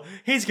all,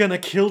 he's gonna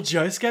kill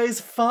Josuke's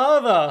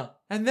father!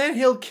 And then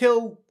he'll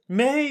kill...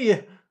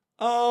 Me!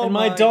 Oh, and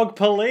my dog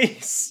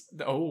Police!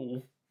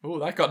 Oh,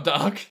 that got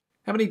dark.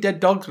 How many dead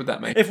dogs would that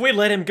make? If we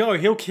let him go,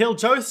 he'll kill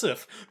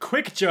Joseph.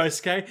 Quick,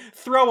 Josuke,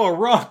 throw a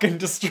rock and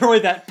destroy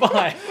that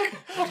bike.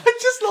 I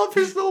just love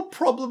his little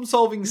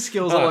problem-solving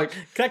skills.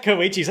 That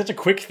Koichi's such a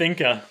quick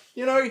thinker.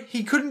 You know,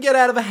 he couldn't get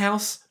out of the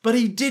house, but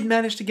he did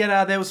manage to get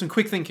out of there with some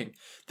quick thinking.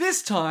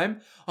 This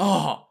time,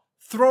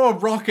 throw a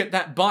rock at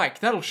that bike.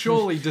 That'll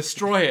surely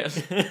destroy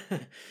it.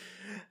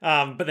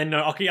 But then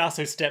no,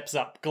 Okuyasu steps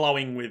up,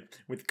 glowing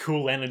with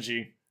cool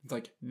energy. It's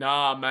like,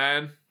 nah,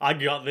 man. I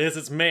got this,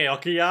 it's me,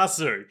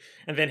 Okuyasu.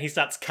 And then he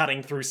starts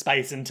cutting through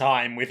space and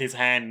time with his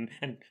hand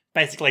and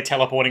basically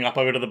teleporting up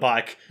over to the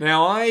bike.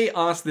 Now, I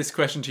asked this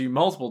question to you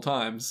multiple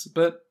times,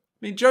 but,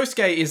 I mean,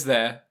 Josuke is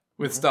there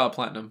with Star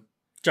Platinum.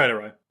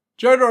 Jotaro.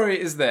 Jotaro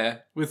is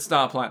there with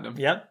Star Platinum.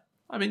 Yep.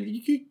 I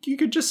mean, you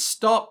could just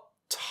stop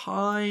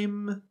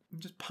time and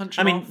just punch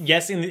him off.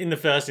 Yes, in the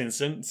first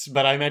instance,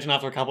 but I imagine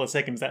after a couple of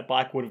seconds that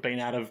bike would have been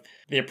out of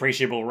the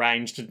appreciable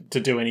range to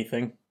do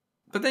anything.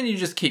 But then you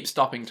just keep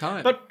stopping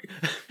time. But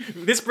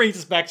this brings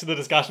us back to the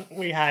discussion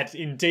we had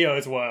in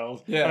Dio's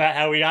world Yeah. about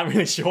how we aren't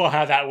really sure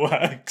how that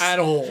works. At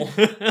all.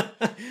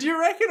 Do you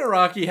reckon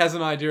Araki has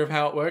an idea of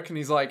how it works and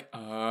he's like,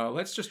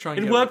 let's just try and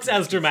It get works away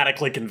from as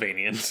dramatically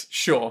convenient.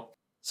 Sure.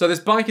 So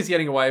this bike is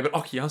getting away, but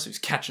Okuyasu's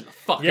catching the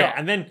fuck Yeah, up.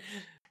 and then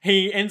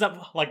he ends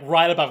up like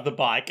right above the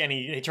bike and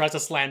he tries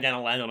to slam down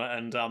and land on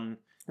it and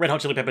Red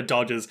Hot Chili Pepper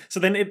dodges. So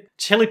then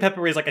Chili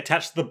Pepper is like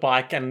attached to the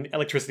bike and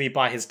electricity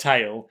by his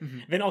tail. Mm-hmm.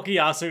 Then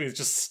Okuyasu is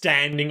just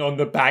standing on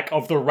the back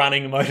of the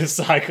running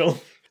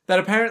motorcycle. That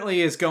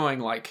apparently is going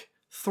like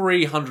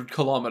 300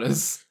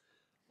 kilometers,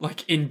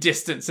 like in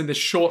distance in this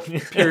short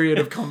period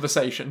of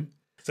conversation.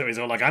 So he's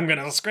all like, I'm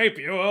gonna scrape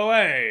you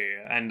away.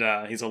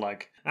 And he's all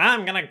like,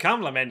 I'm gonna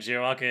compliment you,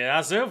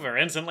 Okuyasu, for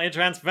instantly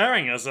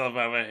transferring yourself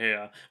over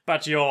here.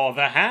 But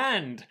the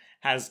hand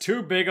has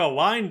too big a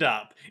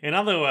wind-up. In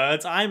other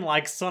words, I'm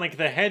like Sonic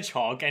the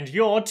Hedgehog and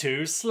you're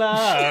too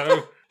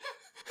slow.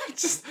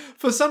 Just,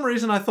 for some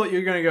reason I thought you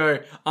were going to go,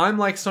 I'm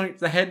like Sonic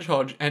the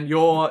Hedgehog and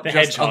you're the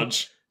just... Hedgehog.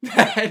 The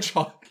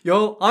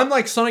Hedgehog. I'm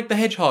like Sonic the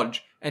Hedgehog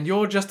and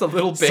you're just a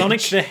little bitch.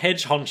 Sonic the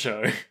Hedge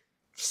Honcho.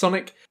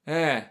 Sonic,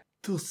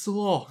 too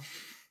slow.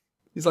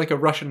 He's like a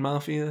Russian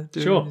mafia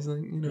dude. Sure. He's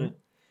like,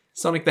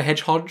 Sonic the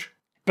Hedgehog.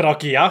 But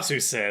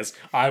Okuyasu says,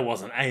 I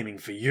wasn't aiming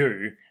for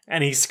you,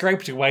 and he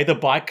scraped away the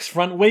bike's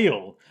front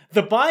wheel.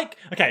 The bike...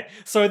 Okay,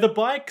 so the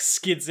bike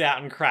skids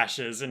out and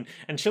crashes, and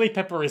Chili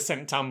Pepper is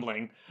sent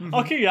tumbling.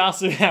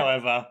 Okuyasu,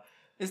 however,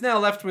 Is now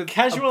left with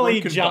casually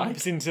a broken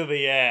jumps bike. into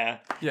the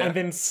air Yeah. and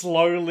then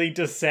slowly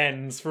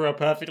descends for a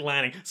perfect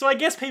landing. So I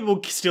guess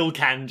people still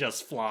can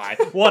just fly.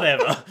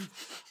 Whatever. I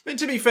mean,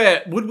 to be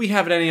fair, would we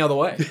have it any other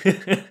way?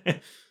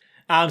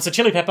 So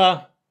Chili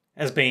Pepper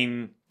has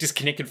been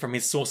disconnected from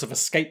his source of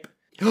escape.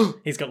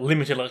 He's got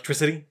limited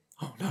electricity.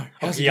 Oh no.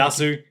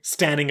 Okuyasu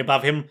standing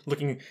above him,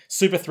 looking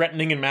super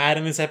threatening and mad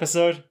in this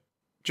episode.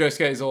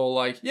 Josuke's all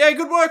like, yeah,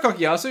 good work,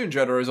 Okuyasu. And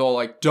Jotaro is all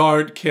like,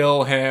 don't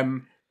kill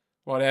him.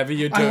 Whatever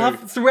you do. I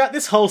love throughout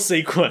this whole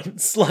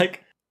sequence,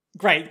 like,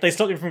 great, they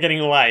stopped him from getting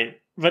away,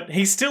 but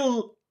he's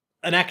still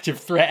an active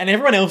threat, and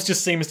everyone else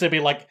just seems to be,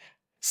 like,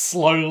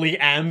 slowly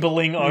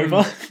ambling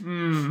over.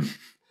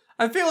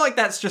 I feel like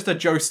that's just a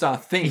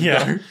Joestar thing,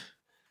 Yeah. though.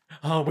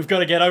 Oh, we've got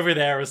to get over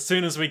there as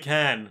soon as we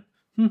can.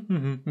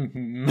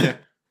 Yeah.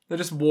 They're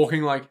just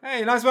walking like,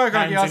 hey, nice work,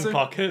 Hands Okuyasu. in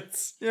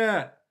pockets.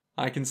 Yeah.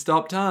 I can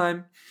stop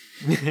time.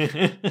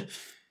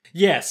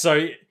 Yeah,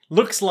 so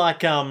looks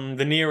like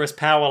the nearest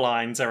power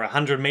lines are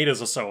 100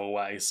 meters or so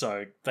away,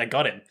 so they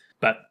got him.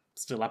 But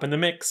still up in the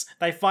mix.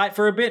 They fight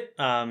for a bit.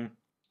 Oh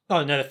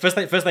no, first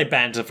they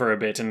banter for a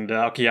bit, and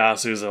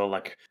Okuyasu's all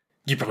like,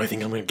 you probably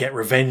think I'm going to get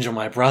revenge on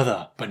my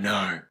brother, but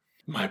no,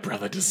 my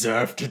brother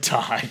deserved to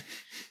die.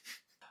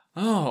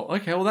 Oh,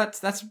 okay, well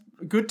that's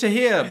good to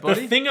hear,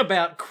 buddy. The thing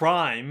about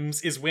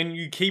crimes is when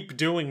you keep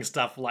doing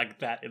stuff like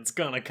that, it's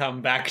going to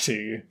come back to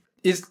you.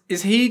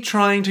 Is he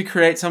trying to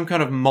create some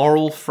kind of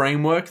moral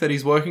framework that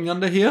he's working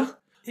under here?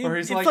 Or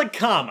he's It's like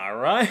karma,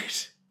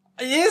 right?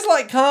 It is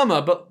like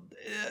karma, but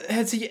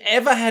has he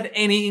ever had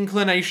any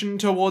inclination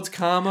towards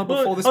karma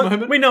before this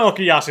moment? We know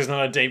Okuyasu's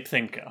not a deep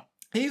thinker.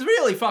 He's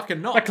really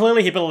fucking not. But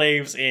clearly he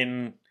believes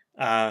in,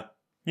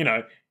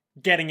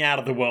 getting out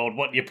of the world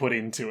what you put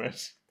into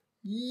it.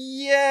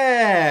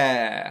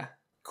 Yeah.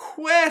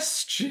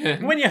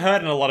 Question. When you're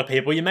hurting a lot of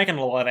people, you're making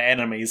a lot of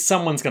enemies,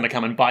 someone's going to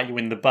come and bite you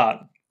in the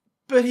butt.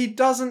 But he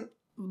doesn't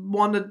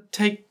want to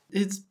take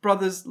his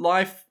brother's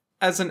life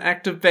as an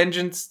act of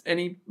vengeance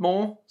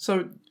anymore,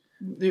 so...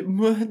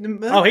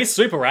 Oh, he's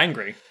super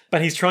angry,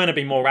 but he's trying to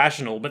be more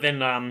rational. But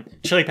then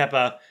Chili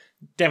Pepper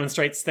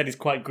demonstrates that he's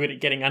quite good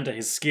at getting under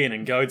his skin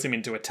and goads him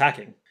into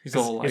attacking. He's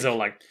all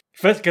like...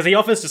 First, because he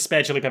offers to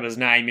spare Chili Pepper's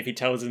name if he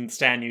tells him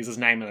Stan uses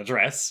name and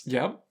address.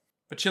 Yep.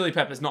 But Chili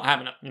Pepper's not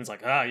having it. And he's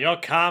like, you're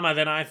calmer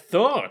than I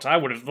thought. I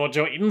would have thought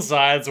your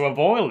insides were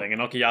boiling. And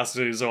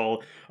Okuyasu's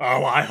all,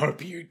 I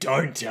hope you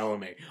don't tell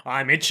me.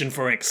 I'm itching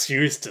for an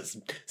excuse to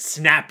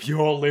snap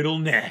your little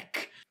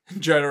neck.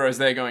 Jotaro's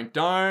there going,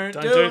 don't do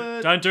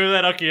it. Don't do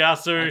that,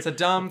 Okuyasu. It's a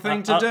dumb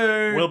thing to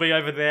do. We'll be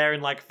over there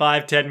in like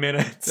 5-10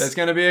 minutes. There's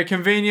going to be a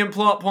convenient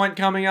plot point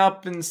coming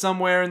up in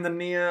somewhere in the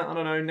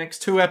next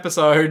 2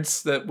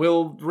 episodes that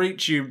we'll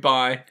reach you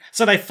by.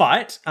 So they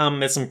fight.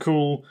 There's some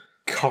cool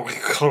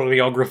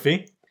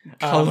choreography.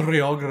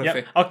 Choreography.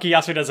 Yep.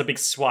 Okuyasu does a big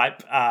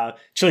swipe.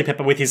 Chili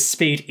Pepper, with his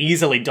speed,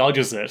 easily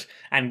dodges it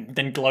and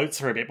then gloats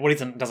for a bit. But what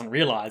he doesn't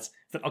realise is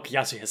that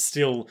Okuyasu has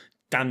still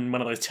done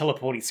one of those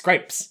teleporty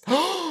scrapes.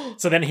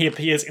 So then he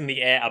appears in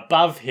the air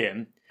above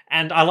him.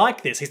 And I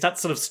like this. He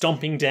starts sort of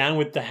stomping down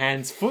with the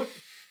hand's foot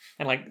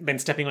and then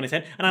stepping on his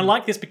head. And I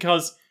like this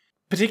because,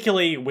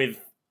 particularly with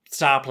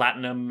Star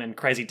Platinum and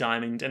Crazy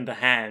Diamond and the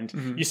hand,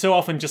 you so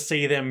often just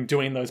see them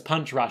doing those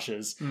punch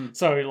rushes.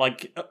 So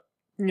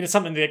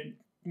something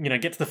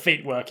that gets the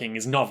feet working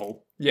is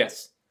novel.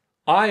 Yes.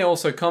 I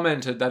also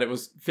commented that it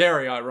was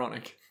very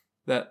ironic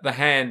that the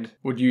hand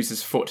would use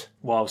his foot.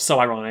 Wow, so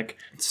ironic.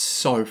 It's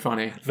so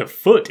funny. The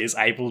foot is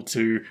able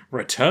to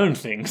return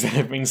things that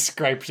have been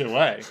scraped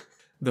away.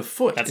 The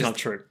foot That's not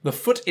true. The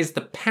foot is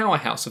the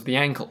powerhouse of the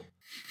ankle.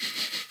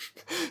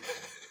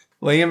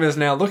 Liam is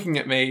now looking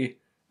at me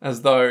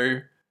as though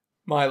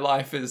my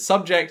life is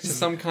subject to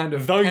some kind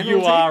of Though penalty.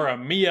 you are a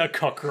mere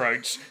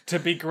cockroach, to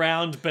be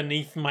ground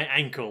beneath my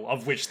ankle,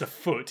 of which the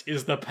foot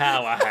is the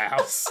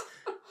powerhouse.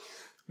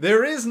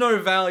 There is no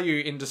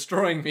value in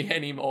destroying me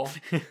anymore.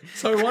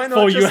 So why not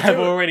For just you have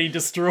do it? already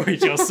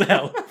destroyed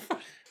yourself.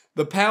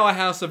 The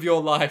powerhouse of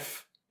your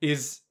life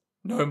is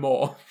no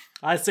more.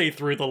 I see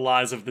through the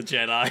lies of the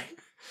Jedi.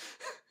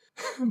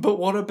 But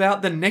what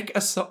about the neck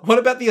assault? What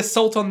about the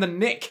assault on the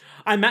neck?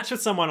 I matched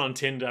with someone on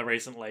Tinder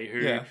recently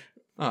who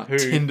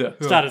Tinder.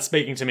 started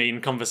speaking to me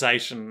in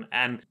conversation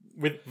and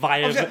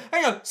via... Okay,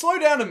 hang on, slow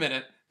down a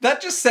minute.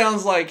 That just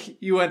sounds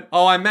like you went,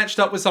 I matched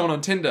up with someone on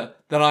Tinder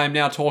that I am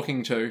now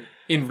talking to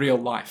in real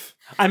life.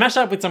 I matched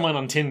up with someone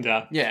on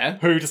Tinder Yeah.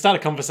 who, to start a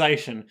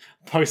conversation,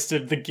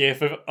 posted the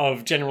gif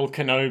of General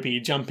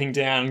Kenobi jumping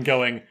down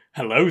going,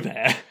 hello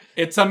there.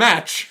 It's a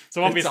match.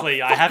 So obviously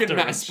It's a I have to fucking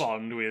match.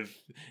 respond with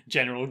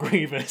General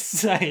Grievous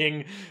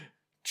saying,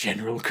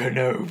 General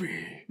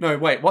Kenobi. No,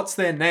 wait, what's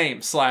their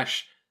name?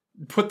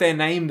 / put their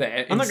name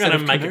there. I'm not instead going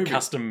to of make Kenobi. a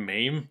custom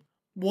meme.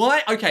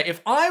 Why? Okay, if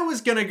I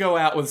was going to go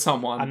out with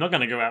someone... I'm not going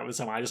to go out with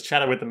someone. I just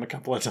chatted with them a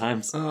couple of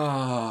times.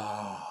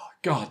 Oh,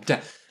 God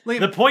damn. Liam,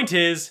 The point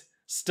is,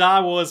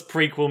 Star Wars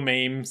prequel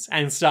memes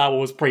and Star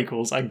Wars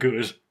prequels are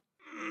good.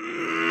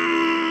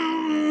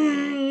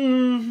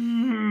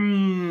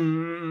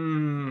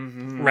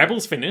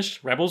 Rebels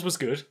finished. Rebels was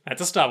good.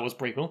 That's a Star Wars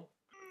prequel.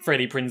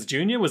 Freddie Prinze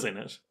Jr. was in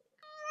it.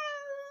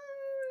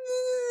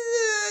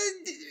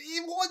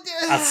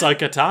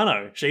 Ahsoka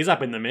Tano. She's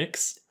up in the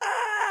mix.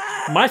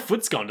 My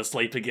foot's gone to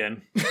sleep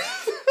again.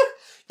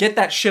 Get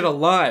that shit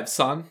alive,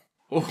 son.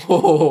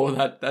 Oh,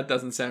 that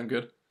doesn't sound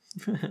good.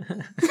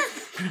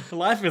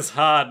 Life is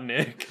hard,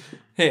 Nick.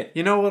 Here,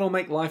 you know what'll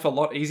make life a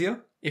lot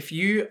easier? If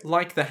you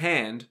like the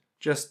hand,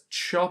 just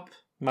chop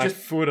My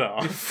foot your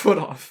off. foot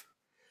off.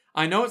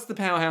 I know it's the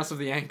powerhouse of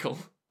the ankle,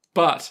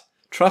 but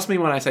trust me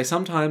when I say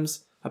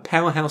sometimes a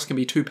powerhouse can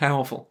be too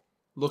powerful.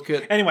 Look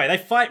at... Anyway, they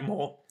fight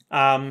more.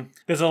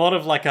 There's a lot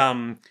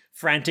of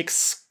frantic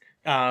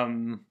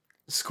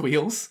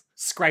Squeals.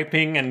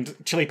 scraping, and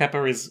Chili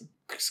Pepper is,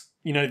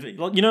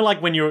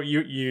 like when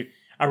you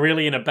are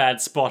really in a bad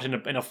spot in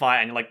a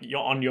fight, and you're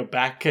on your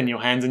back and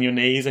your hands and your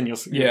knees, and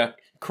you're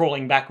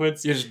crawling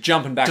backwards. You're just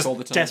jumping back Just all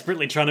the time.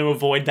 desperately trying to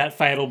avoid that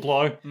fatal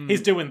blow.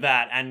 He's doing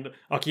that, and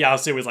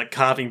Okuyasu is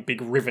carving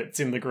big rivets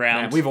in the Man,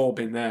 ground. we've all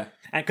been there.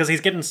 Because he's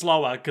getting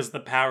slower because the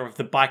power of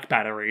the bike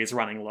battery is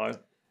running low.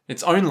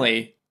 It's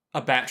only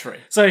a battery.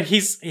 So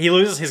he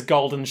loses his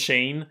golden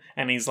sheen,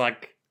 and he's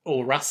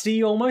all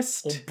rusty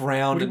almost. All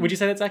brown. Would you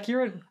say that's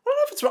accurate? I don't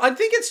know if it's right. I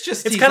think it's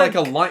just It's he's kinda- like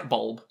a light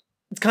bulb.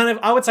 It's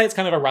I would say it's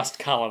kind of a rust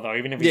colour though,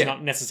 even if he's Yeah.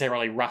 not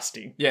necessarily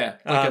rusty. Yeah,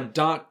 like a Um,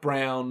 dark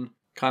brown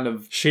kind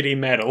of... Shitty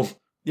metal.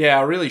 Yeah,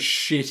 a really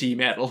shitty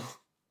metal.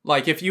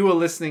 Like, if you were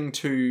listening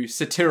to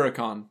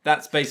Satyricon,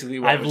 that's basically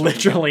what I've we're talking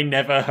literally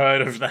never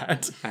heard of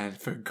that. about. And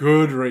for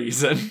good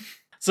reason.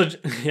 So,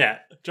 yeah,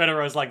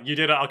 Jotaro's like, you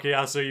did it,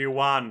 Okuyasu, you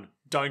won.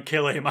 Don't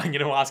kill him, I'm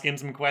going to ask him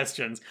some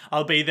questions.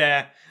 I'll be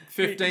there.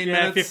 15 yeah,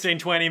 minutes. 15,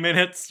 20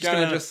 minutes.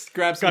 Gonna just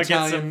grab some go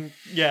get Italian.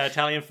 some,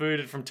 Italian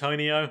food from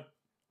Tonio.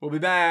 We'll be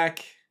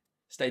back.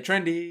 Stay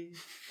trendy.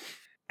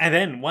 And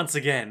then, once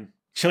again,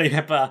 Chili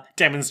Pepper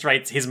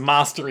demonstrates his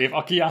mastery of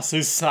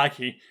Okuyasu's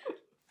psyche.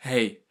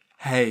 Hey.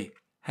 Hey,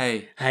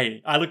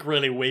 I look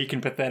really weak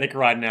and pathetic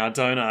right now,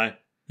 don't I?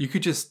 You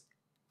could just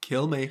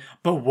kill me.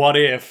 But what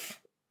if?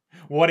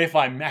 What if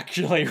I'm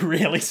actually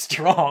really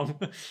strong?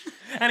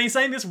 And he's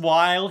saying this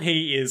while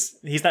he's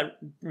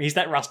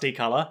that rusty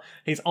colour.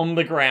 He's on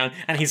the ground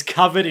and he's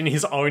covered in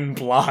his own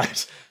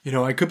blood.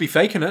 I could be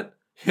faking it.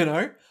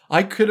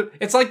 I could have...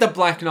 It's like the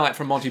Black Knight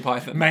from Monty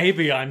Python.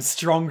 Maybe I'm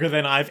stronger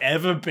than I've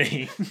ever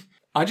been.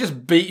 I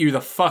just beat you the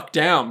fuck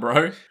down,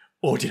 bro.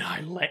 Or did I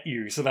let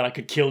you so that I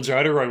could kill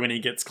Jotaro when he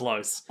gets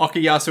close?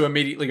 Okuyasu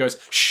immediately goes,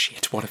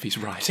 shit, what if he's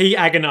right? He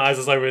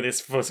agonises over this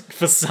for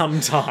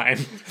some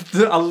time.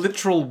 A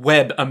literal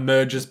web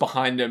emerges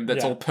behind him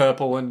that's Yeah. all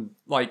purple and,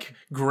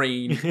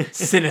 green.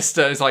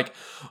 Sinister. Is like,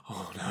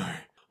 oh no.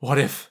 What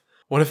if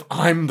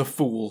I'm the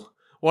fool?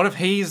 What if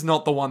he's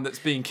not the one that's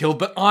being killed,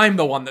 but I'm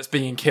the one that's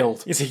being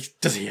killed?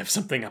 Does he have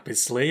something up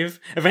his sleeve?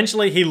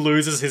 Eventually he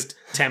loses his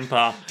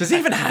temper. Does he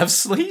even have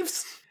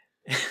sleeves?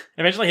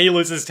 Eventually he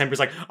loses his temper. He's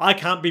like, I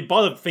can't be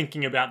bothered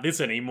thinking about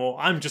this anymore.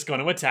 I'm just going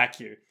to attack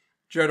you.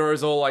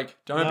 Jotaro's all like,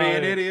 don't be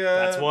an No, idiot.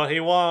 That's what he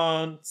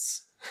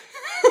wants.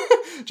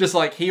 Just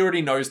he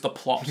already knows the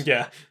plot.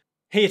 Yeah.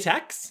 He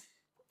attacks.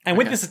 And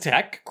with Okay. this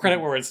attack, credit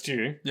where it's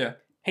due, Yeah.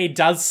 he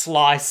does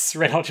slice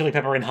Red Hot Chili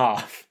Pepper in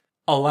half,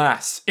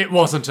 Alas, it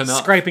wasn't enough.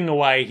 scraping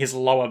away his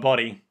lower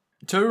body.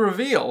 To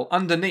reveal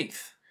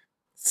underneath.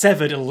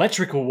 Severed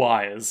electrical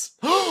wires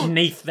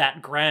beneath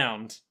that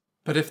ground.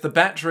 But if the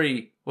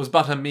battery was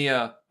but a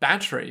mere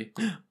battery,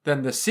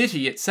 then the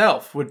city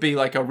itself would be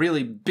like a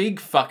really big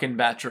fucking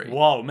battery.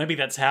 Whoa, maybe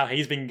that's how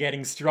he's been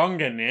getting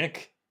stronger,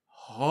 Nick.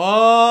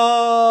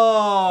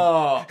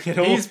 Oh! It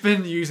all- He's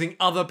been using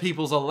other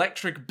people's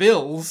electric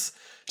bills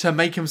to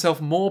make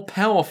himself more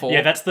powerful.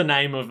 Yeah, that's the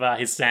name of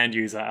his sand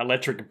user,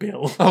 Electric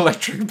Bill.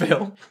 Electric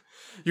Bill.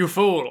 You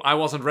fool, I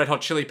wasn't Red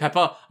Hot Chili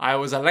Pepper, I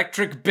was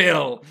Electric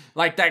Bill.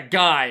 Like that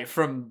guy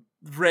from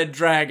Red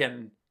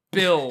Dragon.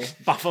 Bill.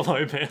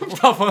 Buffalo Bill.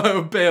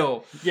 Buffalo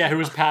Bill. Yeah, who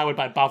was powered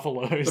by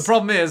buffaloes. The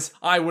problem is,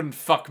 I wouldn't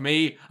fuck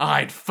me,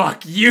 I'd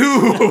fuck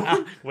you!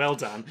 Well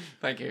done.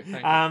 Thank you.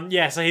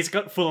 Yeah, so he's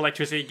got full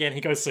electricity again.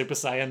 He goes Super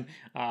Saiyan.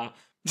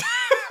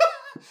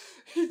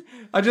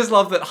 I just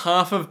love that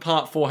half of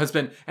part 4 has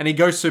been, and he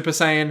goes Super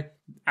Saiyan,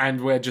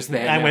 and we're just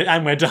there now.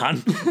 And we're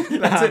done.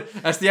 That's it.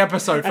 That's the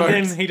episode, folks.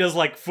 And then he does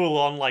full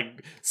on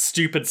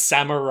stupid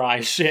samurai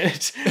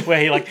shit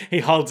where he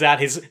holds out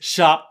his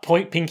sharp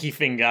point pinky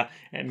finger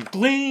and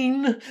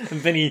glean,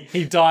 and then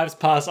he dives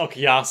past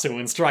Okuyasu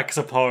and strikes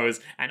a pose,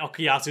 and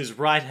Okuyasu's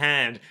right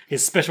hand,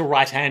 his special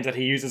right hand that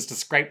he uses to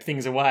scrape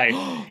things away,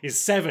 is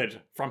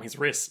severed from his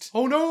wrist.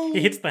 Oh no!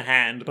 He hits the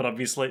hand, but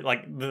obviously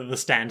the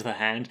stand of the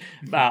hand,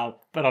 but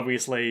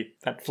obviously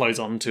that flows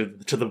on to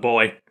the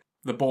boy.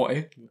 The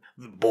boy.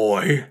 The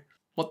boy.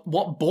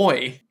 What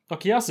boy?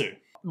 Okuyasu.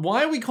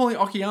 Why are we calling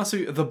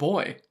Okuyasu the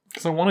boy?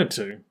 Because I wanted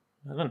to.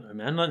 I don't know,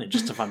 man. I don't need to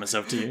justify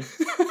myself to you.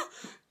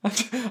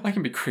 I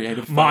can be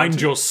creative.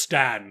 Mind your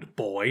stand,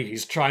 boy.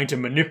 He's trying to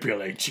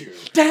manipulate you.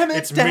 Damn it,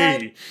 It's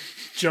Dad. me,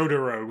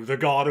 Jotaro, the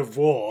god of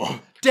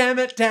war. Damn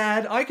it,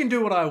 Dad. I can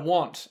do what I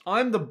want.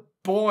 I'm the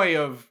boy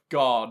of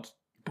God.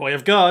 Boy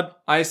of God.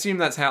 I assume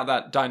that's how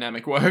that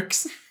dynamic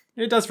works.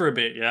 It does for a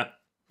bit, yeah.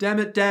 Damn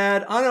it,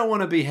 Dad. I don't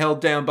want to be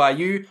held down by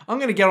you. I'm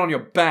going to get on your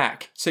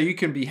back so you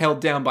can be held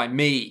down by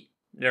me.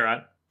 You're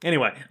right.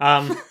 Anyway,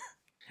 and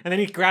then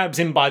he grabs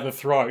him by the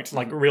throat,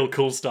 like real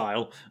cool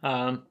style.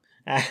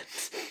 And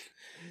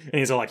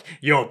he's all like,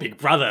 your big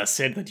brother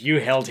said that you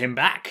held him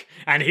back.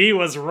 And he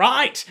was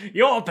right.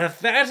 You're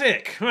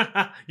pathetic.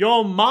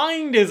 Your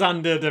mind is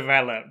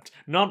underdeveloped.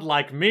 Not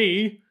like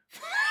me.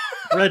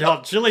 Red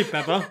Hot Chili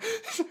Pepper.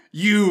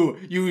 You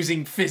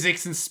using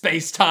physics and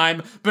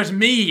space-time, but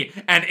me,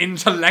 an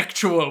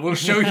intellectual, will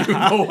show you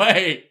the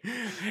way.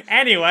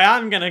 Anyway,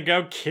 I'm gonna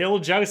go kill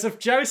Joseph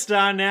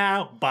Joestar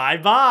now.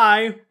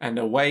 Bye-bye. And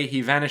away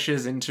he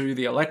vanishes into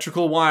the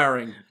electrical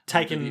wiring.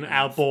 Taking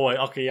our boy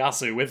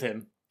Okuyasu with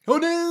him. Oh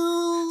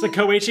no! So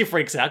Koichi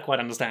freaks out, quite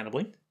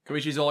understandably.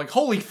 Koichi's all like,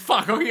 holy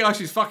fuck,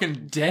 Okuyashi's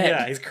fucking dead.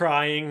 Yeah, he's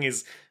crying,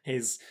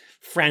 he's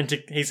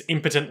frantic, he's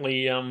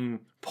impotently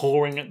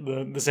pawing at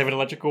the severed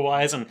electrical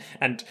wires,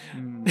 and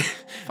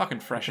Fucking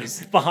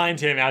freshes. behind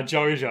him, our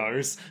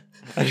JoJo's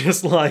are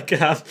just like,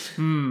 I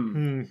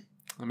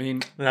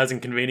mean, that was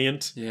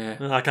inconvenient. yeah.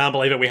 I can't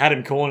believe it, we had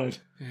him cornered.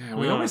 Yeah,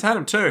 we always had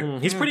him too.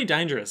 He's pretty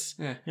dangerous.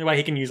 Yeah. In a way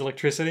he can use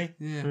electricity.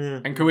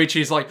 Yeah. And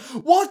Koichi's like,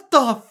 what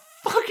the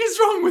fuck is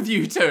wrong with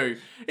you two?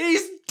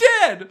 He's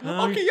dead!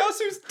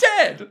 Okuyasu's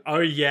dead! Oh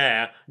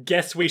yeah,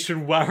 guess we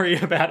should worry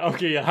about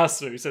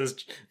Okuyasu, says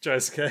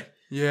Josuke.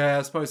 Yeah,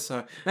 I suppose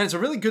so. Man, it's a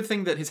really good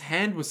thing that his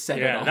hand was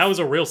severed Yeah, off. that was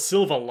a real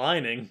silver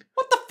lining.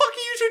 What the fuck are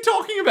you two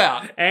talking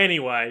about?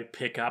 Anyway,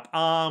 pick up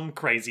arm,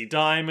 crazy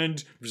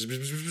diamond.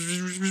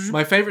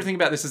 My favourite thing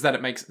about this is that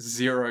it makes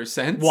zero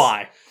sense.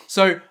 Why?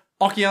 So,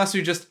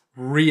 Okuyasu just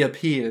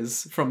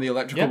reappears from the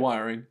electrical Yep.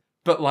 wiring.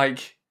 But,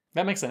 like,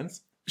 That makes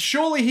sense.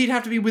 surely he'd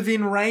have to be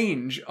within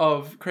range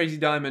of Crazy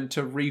Diamond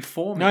to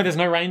reform No, it. there's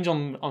no range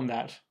on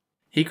that.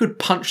 He could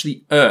punch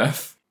the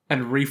earth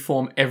and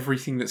reform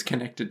everything that's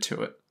connected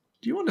to it.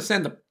 Do you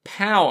understand the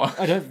power?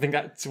 I don't think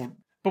that's...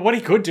 But what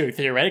he could do,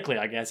 theoretically,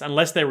 I guess,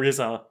 unless there is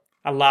a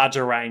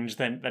larger range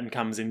than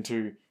comes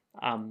into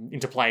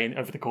play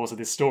over the course of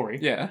this story.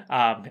 Yeah.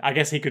 I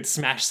guess he could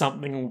smash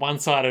something on one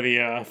side of the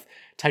earth,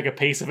 take a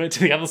piece of it to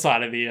the other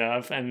side of the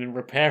earth, and then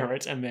repair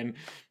it, and then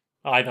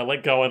either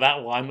let go of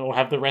that one or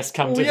have the rest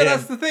come Well, to yeah, him.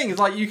 that's the thing. It's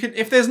like, you can,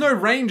 if there's no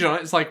range on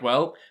it, it's like,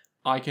 well,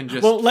 I can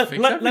just Well, let fix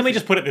me everything.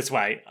 just put it this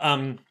way.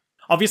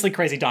 Obviously,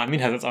 Crazy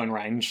Diamond has its own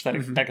range that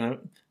Mm-hmm. it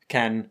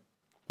can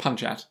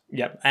punch at.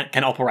 and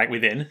can operate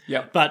within.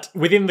 Yep. But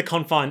within the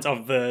confines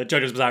of the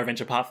JoJo's Bizarre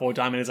Adventure Part 4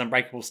 Diamond is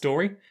Unbreakable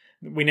story,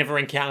 we never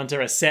encounter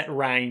a set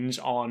range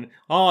on,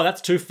 oh, that's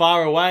too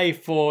far away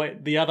for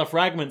the other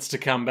fragments to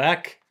come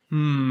back.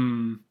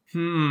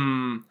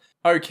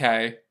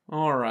 Okay.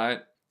 Alright.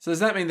 So does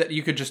that mean that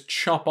you could just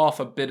chop off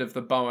a bit of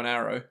the bow and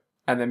arrow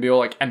and then be all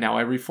like, and now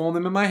I reform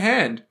them in my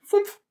hand?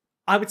 Whoomph.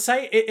 I would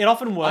say it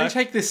often I works.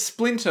 take this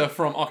splinter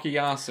from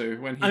Okuyasu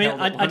when he I mean,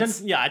 held it I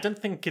once. don't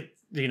think it,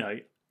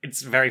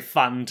 it's very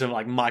fun to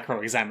like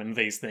micro-examine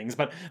these things,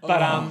 but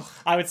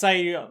I would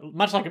say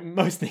much like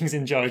most things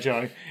in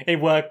JoJo, it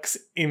works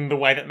in the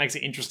way that makes it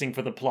interesting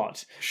for the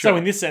plot. Sure. So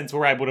in this sense,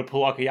 we're able to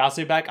pull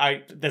Okuyasu back.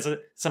 There's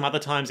some other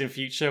times in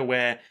future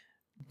where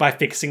by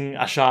fixing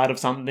a shard of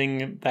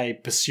something, they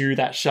pursue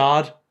that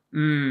shard.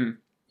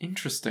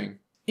 Interesting.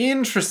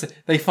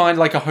 They find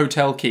like a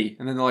hotel key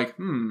and then they're like,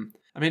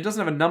 I mean, it doesn't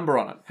have a number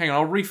on it. Hang on,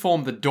 I'll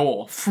reform the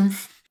door.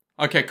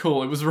 Okay,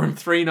 cool. It was room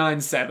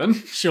 397.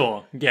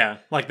 Sure, yeah,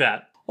 like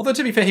that. Although,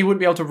 to be fair, he wouldn't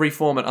be able to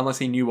reform it unless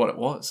he knew what it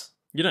was.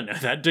 You don't know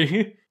that, do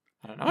you?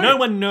 I don't know. No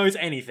one knows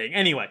anything.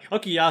 Anyway,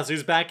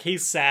 Okuyasu's back.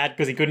 He's sad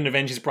because he couldn't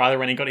avenge his brother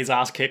when he got his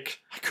ass kicked.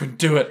 I couldn't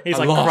do it. He's I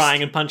like lost.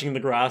 crying and punching the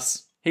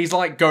grass. He's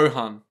like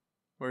Gohan,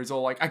 where he's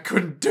all like, I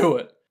couldn't do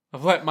it.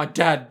 I've let my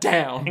dad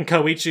down. And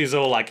Koichi's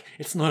all like,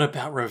 it's not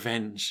about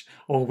revenge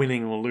or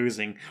winning or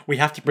losing. We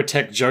have to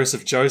protect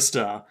Joseph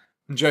Joestar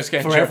And Josuke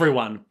and for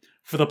everyone,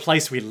 for the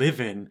place we live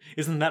in.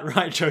 Isn't that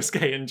right,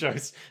 Josuke and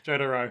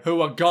Jotaro?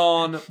 who are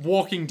gone,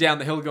 walking down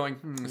the hill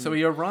going, so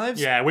he arrives?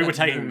 Yeah, we were at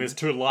taking noon. this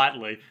too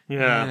lightly.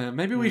 Yeah,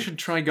 maybe we should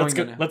try going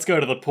there now. Let's go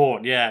to the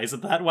port. Yeah, is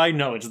it that way?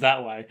 No, it's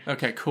that way.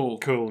 Okay, cool.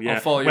 Cool, yeah. I'll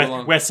follow you we're,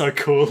 along. We're so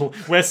cool.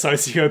 We're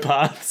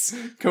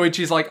sociopaths.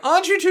 Koichi's like,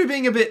 aren't you two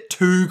being a bit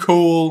too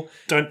cool?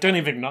 Don't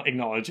even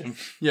acknowledge him.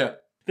 Yeah.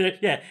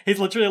 Yeah, he's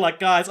literally like,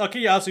 guys,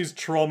 Okuyasu's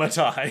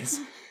traumatized.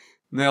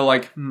 And they're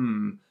like,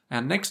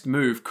 our next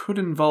move could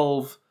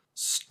involve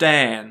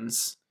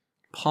stands.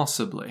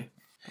 Possibly.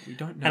 But we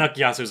don't know. And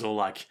Okuyasu's all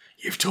like,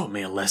 you've taught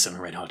me a lesson,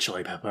 Red Hot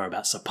Chili Pepper,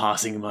 about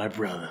surpassing my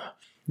brother.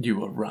 You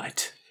were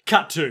right.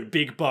 Cut to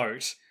Big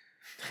Boat.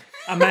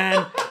 A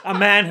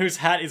man whose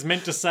hat is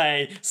meant to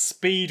say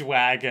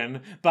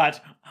Speedwagon,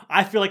 but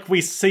I feel like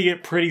we see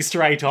it pretty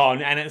straight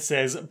on, and it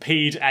says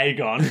Pede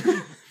Agon.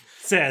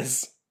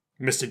 Says,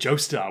 Mr.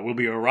 Joestar will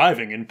be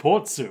arriving in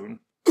port soon.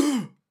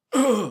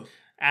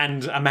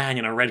 and a man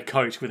in a red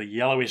coat with a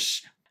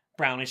yellowish,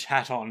 brownish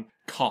hat on,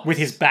 Coughs. with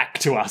his back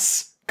to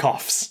us,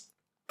 coughs.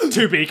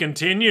 To be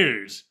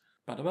continued.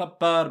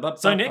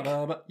 So, Nick?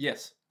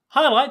 Yes.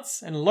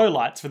 Highlights and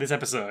lowlights for this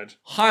episode.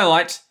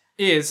 Highlight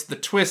is the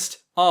twist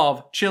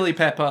of Chili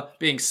Pepper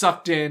being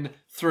sucked in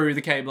through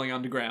the cabling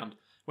underground.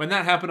 When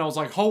that happened, I was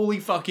like, holy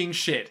fucking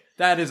shit.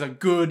 That is a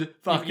good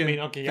fucking You mean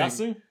Okuyasu?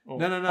 thing. Or,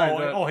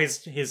 No. Or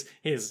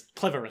his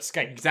clever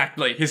escape.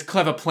 Exactly. His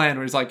clever plan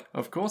where he's like,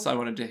 of course I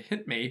wanted to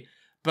hit me,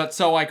 but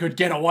so I could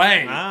get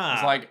away. Ah.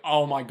 It's like,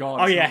 oh my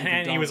god. Oh it's yeah, not even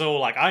and he done. was all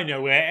like, I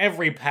know where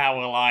every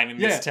power line in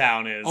this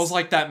town is. I was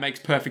like, that makes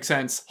perfect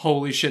sense.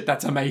 Holy shit,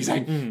 that's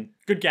amazing.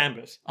 Good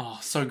gambit. Oh,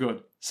 so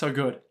good. So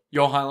good.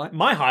 Your highlight?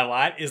 My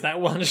highlight is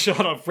that one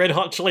shot of Red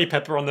Hot Chili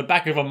Pepper on the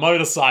back of a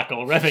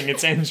motorcycle revving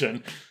its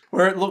engine.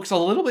 Where it looks a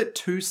little bit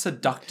too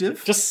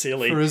seductive. Just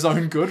silly. For his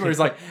own good, where he's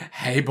like,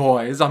 hey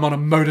boys, I'm on a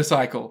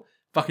motorcycle.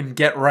 Fucking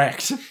get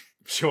wrecked.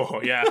 Sure,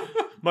 yeah.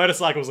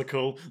 Motorcycles are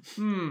cool.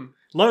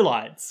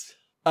 Lowlights.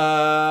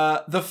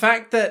 The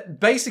fact that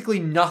basically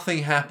nothing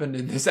happened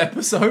in this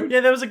episode. Yeah,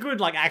 there was a good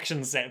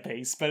action set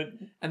piece, but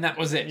And that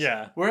was it.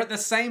 Yeah. We're at the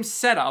same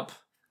setup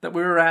that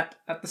we were at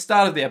the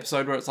start of the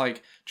episode, where it's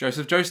like,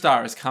 Joseph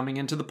Joestar is coming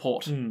into the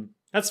port.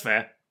 that's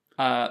fair.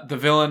 The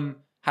villain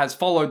has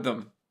followed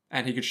them,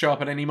 and he could show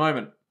up at any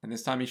moment. And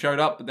this time he showed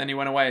up, but then he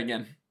went away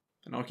again.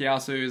 And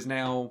Okuyasu is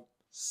now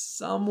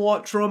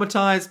somewhat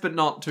traumatized, but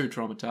not too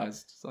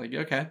traumatized. It's like,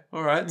 okay,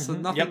 alright, so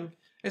nothing... Yep.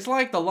 It's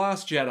like The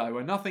Last Jedi,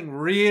 where nothing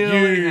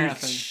really You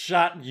happened.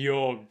 shut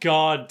your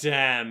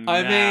goddamn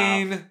I mouth.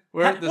 mean,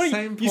 we're at the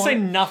same point... You say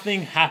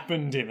nothing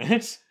happened in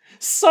it?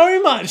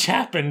 So much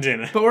happened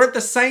in it. But we're at the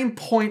same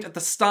point at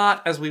the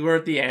start as we were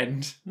at the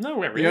end. No,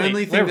 we're The only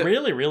really, thing we're that-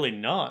 really, really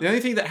not. The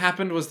only thing that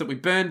happened was that we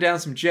burned down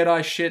some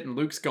Jedi shit and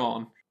Luke's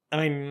gone.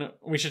 I mean,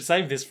 we should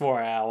save this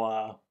for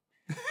our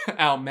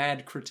Our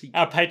mad critique.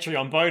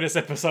 Patreon bonus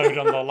episode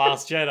on The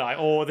Last Jedi,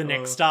 or the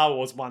next Star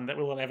Wars one that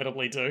we'll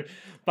inevitably do.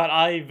 But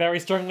I very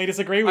strongly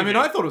disagree with I mean,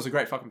 you. I thought it was a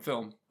great fucking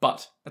film,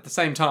 but at the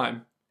same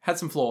time, had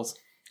some flaws.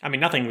 I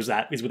mean, nothing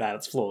is without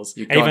its flaws.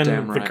 You're Even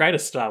goddamn the right.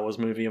 greatest Star Wars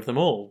movie of them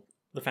all,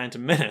 The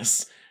Phantom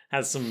Menace,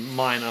 has some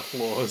minor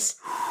flaws.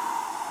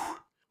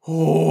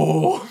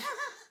 Oh,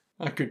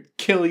 I could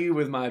kill you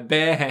with my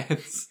bare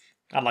hands.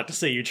 I'd like to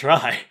see you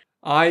try.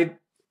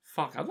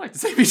 I'd like to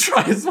see me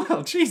try as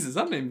well. Jesus,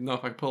 I don't even know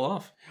if I can pull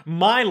off.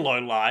 My low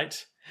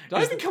light. Did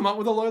I even come up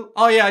with a low...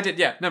 Oh, yeah, I did.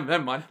 Yeah, never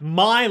mind.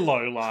 My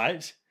low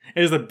light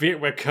is the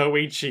bit where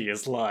Koichi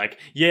is like,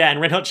 yeah,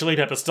 and Red Hot Chili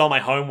Pepper stole my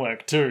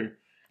homework too.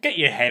 Get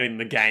your head in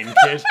the game,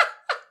 kid.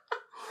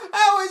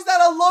 How is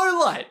that a low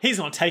light? He's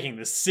not taking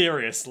this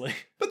seriously.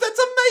 But that's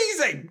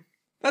amazing.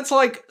 That's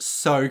like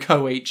so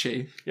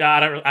Koichi. Yeah, I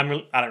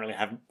don't really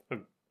have a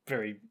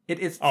very It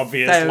is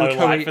obvious so low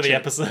light for the Koichi.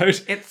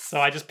 episode. It's So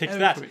I just picked so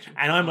that, Koichi.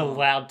 and I'm Oh.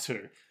 allowed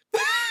to.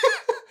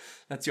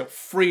 That's your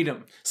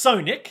freedom.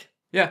 So, Nick,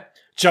 Yeah.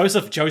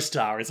 Joseph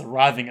Joestar is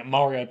arriving at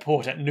Morio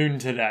Port at noon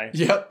today.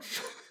 Yep.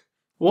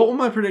 What were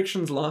my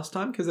predictions last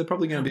time? Because they're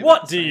probably going to be... What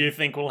about the do same. you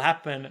think will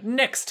happen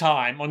next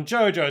time on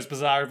JoJo's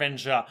Bizarre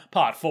Adventure,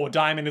 Part 4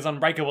 Diamond is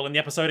Unbreakable, in the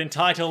episode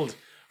entitled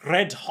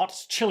Red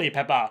Hot Chili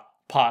Pepper,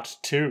 Part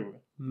 2?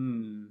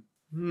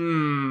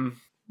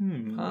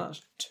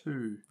 Part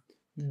 2.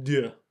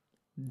 Yeah.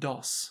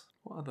 DOS.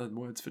 What other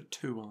words for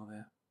 2 are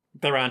there?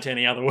 There aren't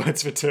any other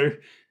words for 2.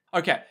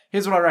 Okay,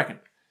 here's what I reckon.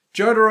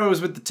 Jotaro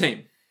is with the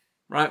team.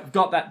 Right? We've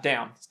got that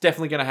down. It's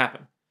definitely going to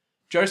happen.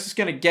 Joseph's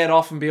going to get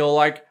off and be all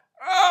like,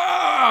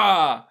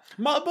 ah!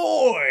 My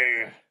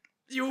boy!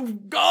 You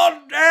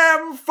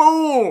goddamn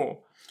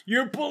fool!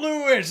 You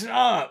blew it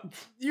up!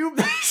 You...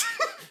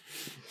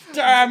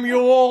 Damn you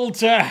all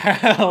to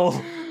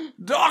hell!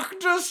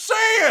 Dr. Say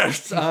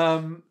it!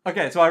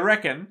 Okay, so I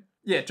reckon,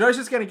 yeah,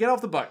 Joseph's going to get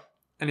off the boat.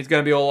 And he's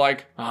going to be all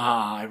like,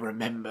 ah, I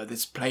remember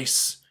this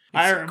place.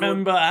 I It's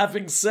remember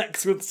having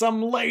sex with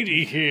some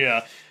lady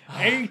here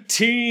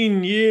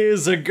 18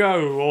 years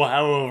ago, or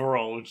however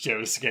old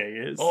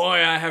Josuke is. Boy,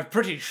 I have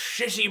pretty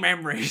shitty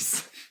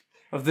memories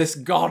of this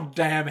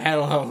goddamn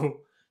hellhole.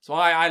 So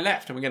I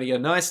left, and we're going to get a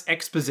nice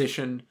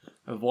exposition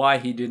of why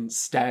he didn't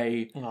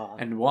stay, Aw.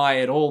 and why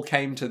it all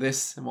came to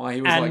this, and why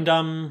he was And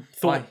like...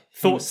 why he was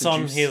thoughts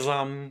on seduced. his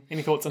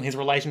any thoughts on his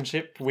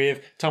relationship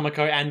with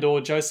Tomoko and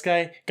or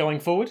Josuke going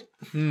forward?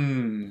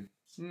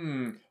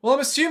 Well, I'm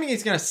assuming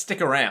he's going to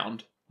stick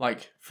around,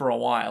 like, for a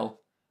while.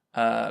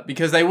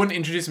 Because they wouldn't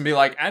introduce him and be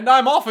like, and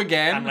I'm off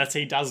again. Unless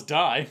he does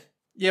die.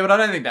 Yeah, but I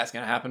don't think that's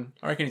going to happen.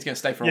 I reckon he's going to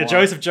stay for a Yeah, while.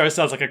 Joseph Joe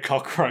sounds like a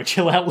cockroach.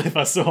 He'll outlive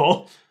us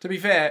all. To be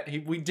fair,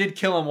 we did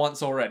kill him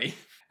once already.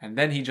 And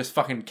then he just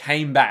fucking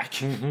came back.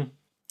 Mm-hmm.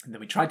 And then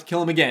we tried to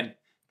kill him again.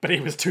 But he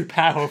was too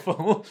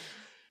powerful.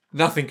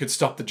 Nothing could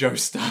stop the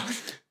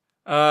Joestar.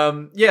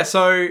 Yeah,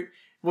 so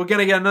we're going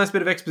to get a nice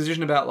bit of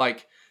exposition about,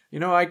 like, you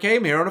know, I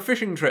came here on a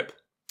fishing trip.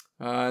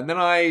 And then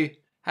I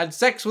had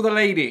sex with a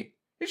lady.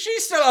 Is she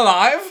still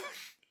alive?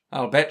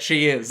 I'll bet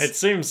she is. It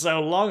seems so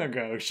long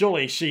ago.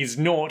 Surely she's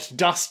naught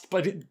dust,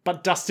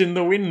 but dust in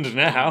the wind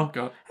now.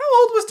 God.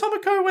 How old was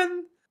Tomoko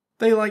when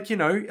They like, you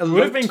know, Would have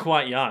looked... been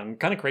quite young,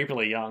 kind of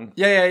creepily young.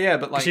 Yeah,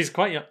 but like... She's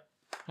quite young.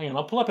 Hang on,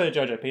 I'll pull up her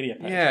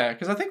JoJopedia page. Yeah,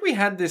 because I think we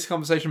had this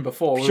conversation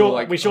before. We Sure, were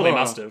like, we surely "Oh."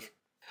 must have.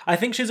 I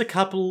think she's a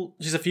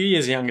few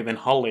years younger than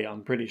Holly,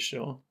 I'm pretty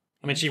sure.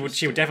 I mean, she would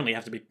definitely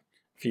have to be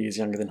a few years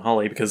younger than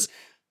Holly, because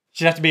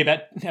she'd have to be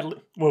about...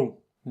 Well,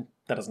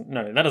 that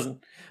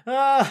doesn't...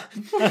 Ah!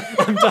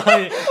 I'm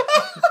dying.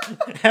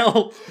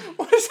 Help!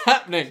 What is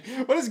happening?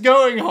 What is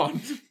going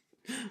on?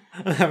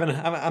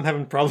 I'm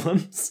having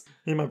problems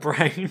in my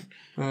brain.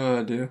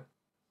 Oh, dear.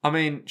 I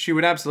mean, she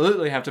would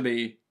absolutely have to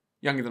be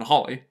younger than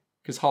Holly,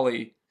 because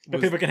Holly... But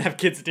people can have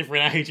kids at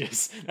different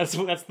ages. That's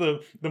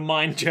the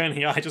mind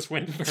journey I just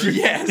went through.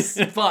 Yes,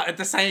 but at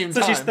the same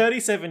time... So she's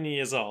 37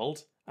 years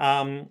old.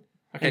 Okay,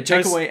 and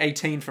take away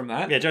 18 from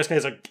that. Yeah,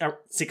 Josuke's like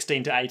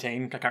 16 to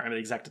 18. I can't remember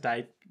the exact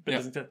date.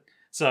 But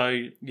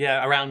so,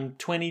 yeah, around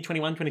 20,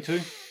 21,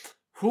 22.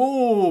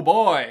 Oh,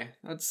 boy.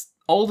 That's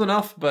old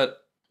enough, but...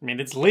 I mean,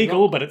 it's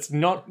legal, but it's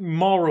not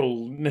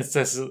moral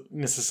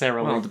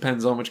necessarily. Well, it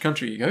depends on which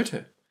country you go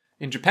to.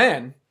 In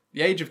Japan,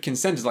 the age of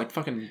consent is like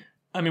fucking...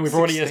 I mean, we've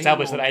already 16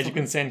 established or that age of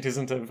something. consent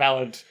isn't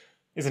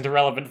a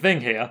relevant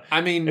thing here.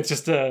 I mean... It's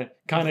just a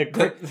kind of...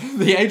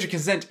 The age of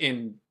consent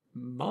in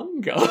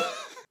manga...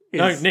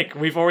 No, Nick,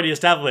 we've already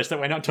established that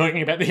we're not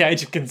talking about the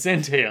age of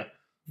consent here.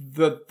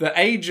 The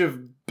age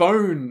of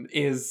bone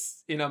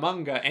is, in a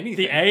manga,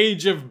 anything. The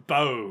age of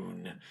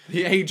bone.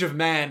 The age of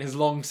man is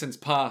long since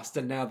past,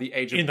 and now the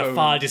age of In bone. the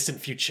far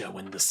distant future,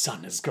 when the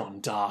sun has gone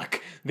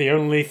dark, the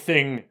only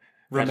thing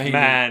Remaining. that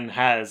man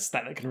has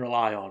that it can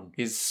rely on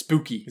is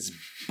spooky. is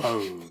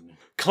bone.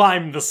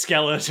 Climb the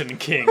Skeleton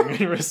King and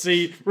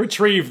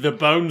retrieve the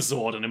Bone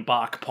Sword and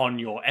embark upon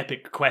your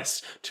epic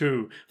quest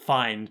to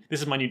find... This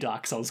is my new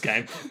Dark Souls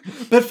game.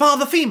 But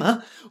Father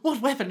Fema,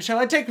 what weapon shall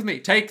I take with me?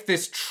 Take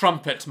this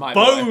trumpet, my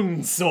boy.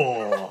 Bone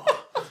Saw!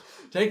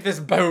 Take this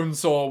bone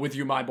saw with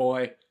you, my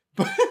boy.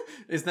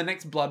 Is the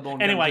next Bloodborne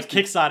gonna Anyway, just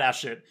be kickstart our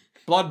shit.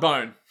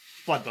 Bloodbone.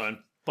 Bloodbone.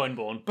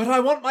 Boneborn. But I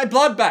want my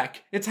blood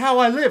back. It's how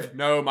I live.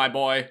 No, my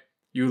boy.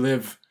 You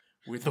live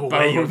with The bones.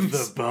 way of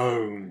the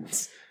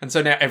bones. And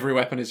so now every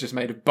weapon is just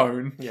made of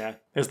bone. Yeah,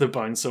 there's the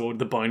Bone Sword,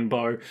 the Bone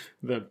Bow,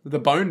 the... The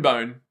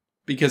bone.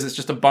 Because it's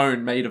just a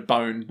bone made of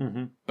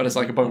bone. But it's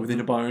like a bone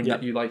within a bone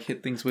that you like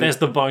hit things with. There's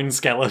the Bone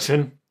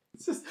Skeleton.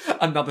 It's just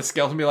another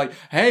skeleton be like,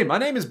 hey, my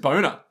name is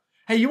Boner.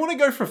 Hey, you want to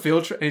go for a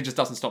field trip? And he just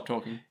doesn't stop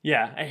talking.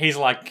 Yeah, he's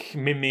like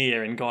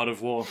Mimir in God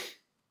of War.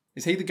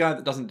 Is he the guy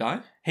that doesn't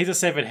die? He's a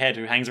severed head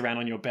who hangs around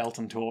on your belt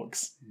and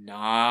talks.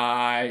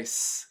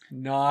 Nice.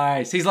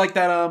 He's like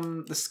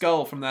that the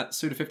skull from that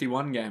Suda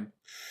 51 game.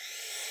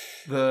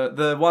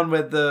 The one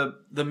where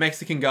the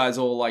Mexican guy's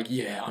all like,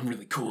 yeah, I'm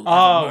really cool.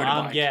 I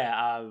have a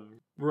motorbike."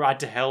 Ride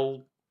to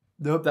Hell.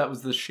 Nope, that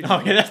was the shit. Oh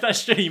yeah, that's that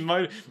shitty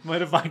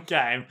motorbike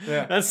game.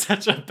 Yeah. That's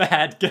such a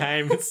bad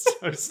game. It's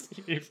so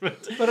stupid.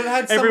 But it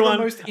had some Everyone, of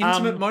the most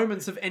intimate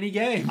moments of any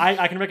game.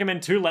 I can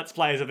recommend 2 Let's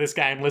Plays of this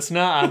game,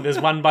 listener. There's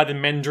one by the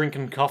Men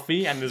Drinking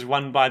Coffee, and there's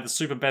one by the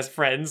Super Best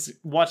Friends.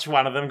 Watch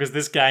one of them, because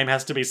this game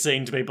has to be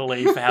seen to be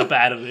believed for how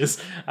bad it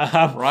is.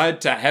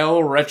 Ride to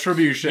Hell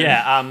Retribution.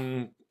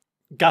 Yeah,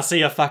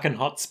 Garcia fucking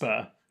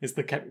Hotspur is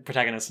the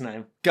protagonist's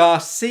name.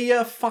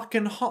 Garcia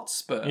fucking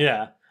Hotspur.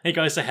 Yeah. He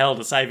goes to hell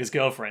to save his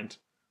girlfriend.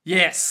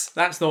 Yes,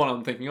 that's the one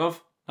I'm thinking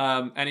of.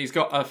 And he's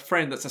got a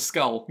friend that's a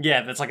skull.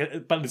 Yeah, that's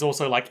but there's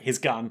also like his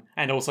gun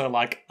and also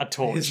like a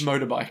torch. His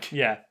motorbike.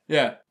 Yeah.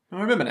 Yeah.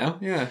 I remember now,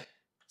 yeah.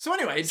 So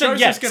anyway, So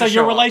Joseph's yeah, gonna so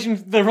your show up.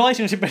 the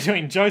relationship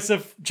between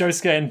Joseph,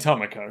 Josuke, and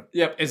Tomoko.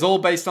 Yep, is all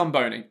based on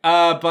boning.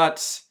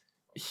 But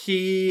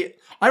I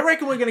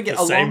reckon we're gonna get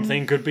The along. same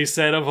thing could be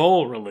said of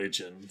all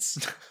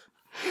religions.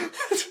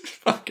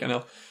 Fucking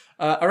hell.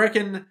 I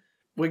reckon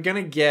we're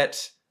gonna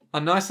get a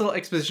nice little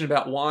exposition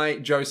about why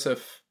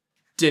Joseph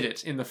did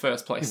it in the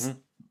first place. Mm-hmm.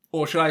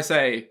 Or should I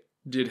say,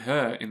 did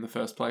her in the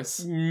first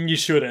place? You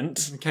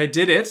shouldn't. Okay,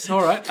 did it.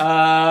 All right.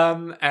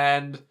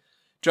 And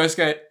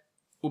Josuke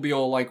will be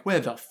all like,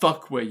 where the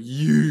fuck were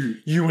you?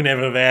 You were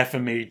never there for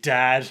me,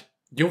 Dad.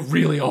 You're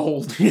really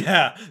old.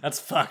 Yeah, that's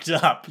fucked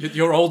up.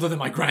 You're older than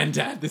my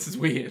granddad. This is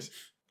weird.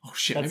 Oh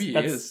shit, maybe he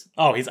is.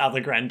 Oh, his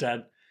other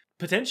granddad.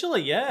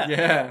 Potentially, yeah.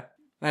 Yeah.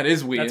 That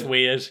is weird. That's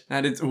weird.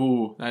 That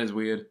is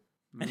weird.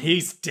 And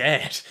he's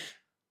dead.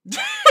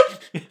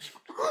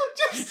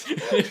 Just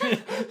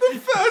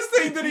the first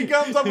thing that he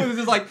comes up with is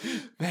just like,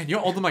 man, you're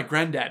older than my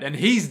granddad, and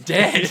he's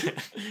dead.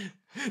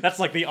 That's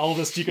like the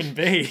oldest you can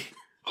be.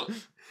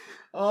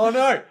 Oh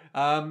no.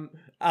 And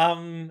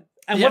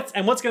Yep.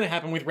 what's going to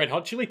happen with Red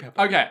Hot Chili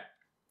Pepper? Okay.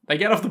 They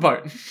get off the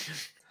boat.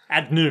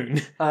 At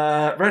noon.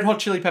 Red Hot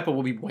Chili Pepper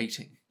will be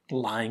waiting.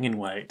 Lying in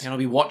wait. And I'll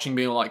be watching,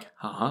 being like,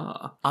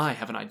 haha, I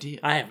have an idea.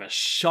 I have a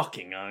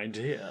shocking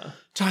idea.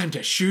 Time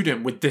to shoot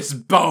him with this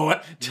bow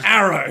and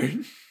arrow.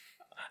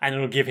 And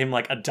it'll give him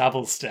like a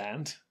double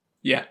stand.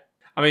 Yeah.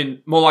 I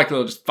mean, more likely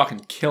it'll just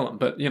fucking kill him,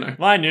 but you know.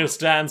 My new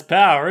stand's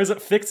power is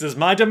it fixes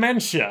my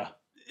dementia.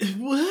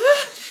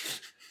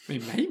 What? I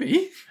mean,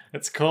 maybe.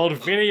 It's called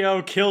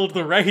Video Killed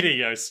the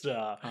Radio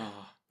Star.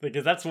 Oh.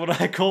 Because that's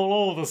what I call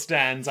all the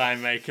stands I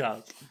make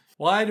up.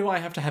 Why do I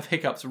have to have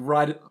hiccups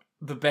right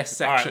the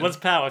best All section. right, let's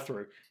power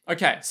through.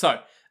 Okay, so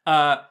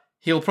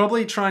he'll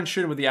probably try and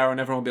shoot him with the arrow, and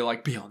everyone will be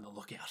like, "Be on the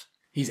lookout.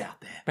 He's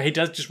out there." But he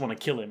does just want to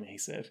kill him, he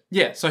said.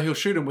 Yeah, so he'll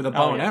shoot him with a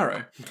bow and yeah.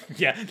 arrow.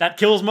 Yeah, that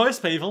kills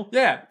most people.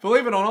 Yeah,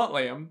 believe it or not,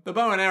 Liam, the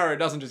bow and arrow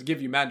doesn't just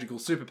give you magical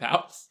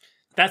superpowers.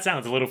 That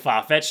sounds a little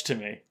far-fetched to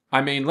me.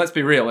 I mean, let's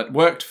be real. It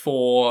worked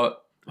for...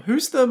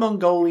 Who's the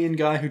Mongolian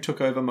guy who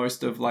took over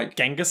most of, like...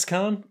 Genghis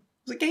Khan?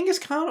 Was it Genghis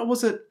Khan, or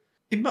was it...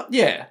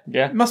 Yeah.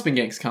 Yeah. It must have been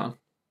Genghis Khan.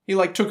 He,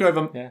 like, took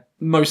over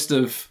most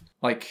of,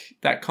 like,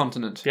 that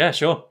continent. Yeah,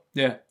 sure.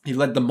 Yeah. He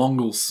led the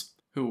Mongols,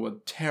 who were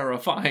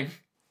terrifying.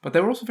 But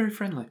they were also very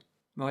friendly.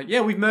 They're like, yeah,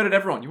 we've murdered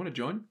everyone. You want to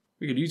join?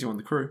 We could use you on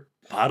the crew.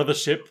 Part of the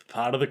ship,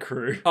 part of the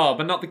crew. Oh,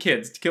 but not the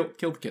kids. Kill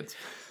the kids.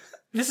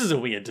 This is a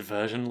weird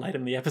diversion late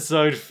in the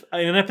episode.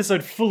 An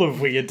episode full of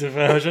weird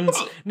diversions.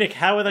 Nick,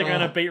 how are they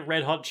going to beat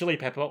Red Hot Chili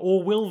Pepper,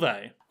 or will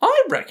they?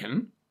 I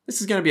reckon this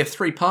is going to be a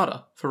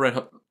 3-parter for Red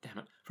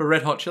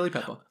Hot Chili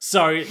Pepper.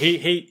 So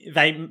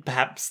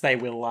they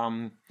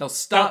will They'll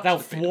start. they'll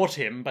thwart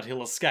him, but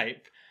he'll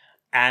escape.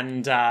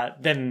 And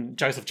then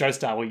Joseph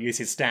Joestar will use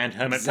his stand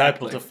Hermit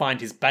Purple to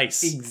find his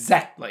base.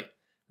 Exactly.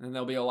 And then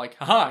they'll be all like,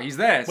 haha, he's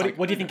there.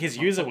 What do you think his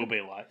user will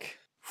be like?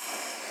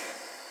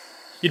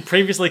 You'd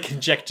previously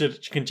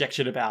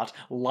conjectured about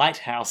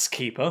Lighthouse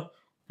Keeper.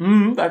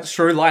 That's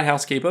true,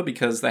 Lighthouse Keeper,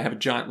 because they have a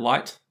giant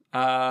light.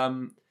 I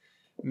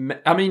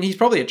mean, he's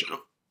probably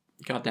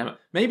God damn it.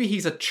 Maybe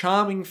he's a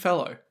charming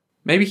fellow.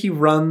 Maybe he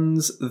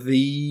runs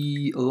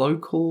the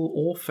local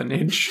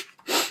orphanage.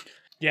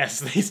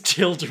 Yes, these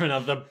children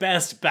are the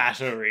best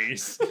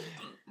batteries.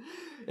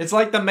 It's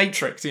like the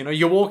Matrix, you know?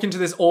 You walk into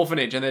this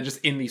orphanage and they're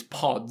just in these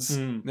pods.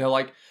 They're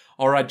like,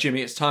 all right,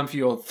 Jimmy, it's time for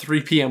your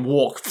 3 p.m.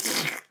 walk.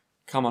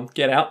 Come on,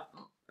 get out.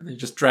 And he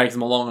just drags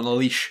them along on a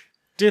leash.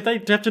 Did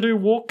they have to do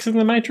walks in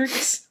the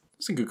Matrix?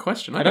 That's a good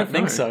question. I don't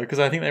think so, because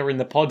I think they were in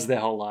the pods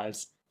their whole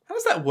lives. How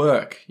does that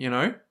work, you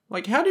know?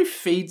 Like, how do you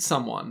feed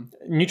someone?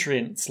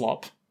 Nutrient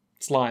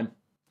slime.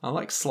 I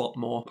like slop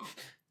more.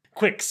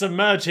 Quick,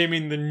 submerge him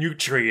in the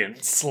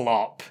nutrient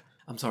slop.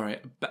 I'm sorry,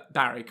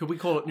 Barry, could we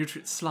call it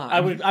nutrient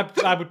slime?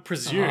 I would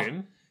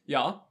presume...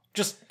 Yeah?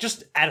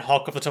 Just ad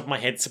hoc off the top of my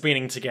head,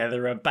 spinning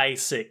together a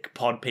basic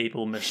pod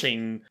people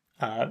machine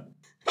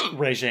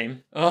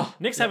regime. Oh,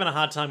 Nick's having a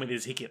hard time with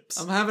his hiccups.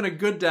 I'm having a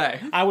good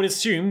day. I would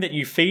assume that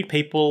you feed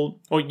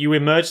people, or you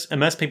immerse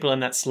people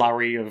in that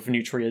slurry of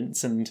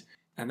nutrients and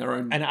their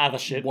own other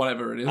shit.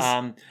 Whatever it is.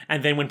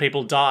 And then when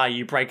people die,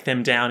 you break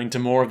them down into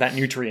more of that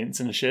nutrients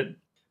and shit.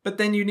 But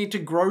then you need to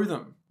grow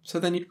them. So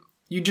then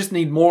you just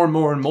need more and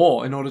more and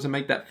more in order to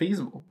make that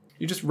feasible.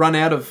 You just run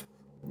out of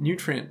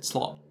nutrient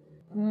slop.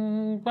 I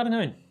don't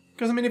know.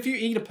 Because, I mean, if you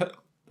eat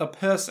a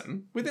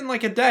person, within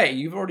like a day,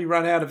 you've already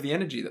run out of the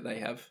energy that they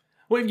have.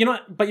 Well,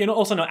 but you're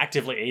also not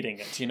actively eating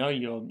it. You know,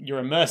 you're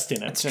immersed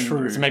in it. That's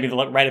true. So maybe the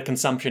rate of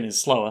consumption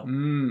is slower.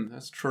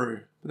 That's true.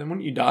 But then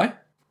wouldn't you die?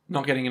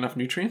 Not getting enough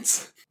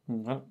nutrients? I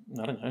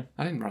don't know.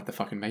 I didn't write the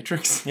fucking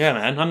Matrix. Yeah,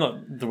 man. I'm not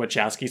the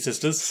Wachowski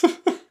sisters.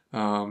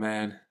 Oh,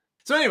 man.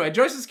 So anyway,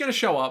 Joseph's going to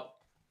show up.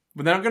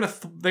 But they're going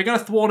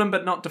to thwart him,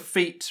 but not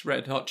defeat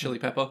Red Hot Chili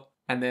Pepper.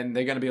 And then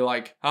they're going to be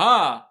like,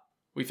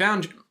 we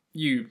found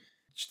you,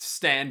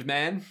 stand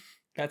man.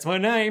 That's my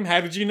name.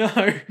 How did you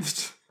know?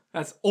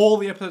 That's all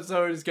the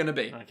episode is going to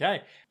be.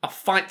 Okay. A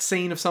fight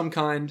scene of some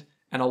kind,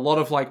 and a lot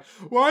of like,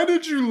 why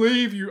did you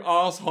leave, you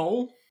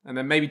asshole? And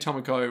then maybe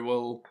Tomoko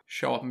will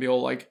show up and be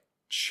all like,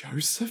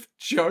 Joseph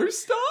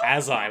Joestar?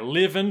 As I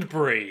live and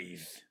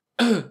breathe.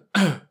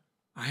 I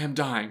am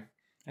dying.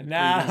 And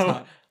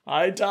now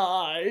I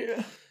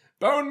die.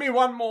 Bone me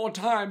one more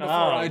time before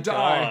I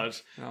die. God.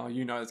 Oh,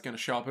 you know it's going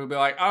to show up. He'll be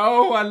like,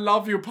 oh, I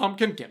love you,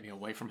 Pumpkin. Get me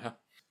away from her.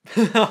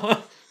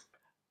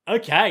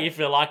 Okay, if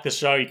you like the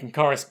show, you can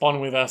correspond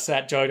with us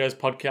at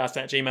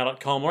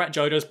jodospodcast@gmail.com or at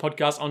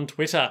jodospodcast on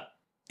Twitter.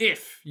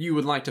 If you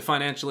would like to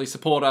financially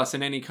support us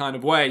in any kind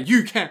of way,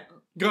 you can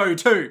go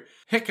to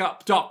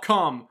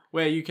hiccup.com,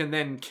 where you can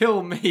then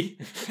kill me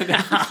and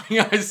everything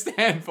I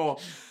stand for.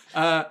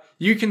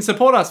 You can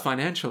support us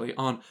financially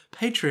on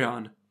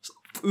Patreon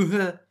 /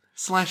 How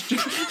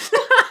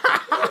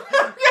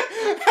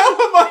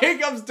are my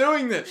hiccups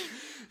doing this?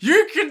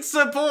 You can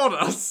support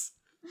us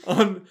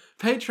on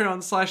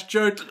Patreon /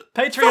 Joe.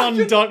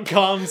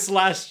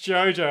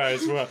 Patreon.com/Jojo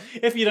as well.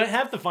 If you don't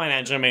have the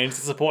financial means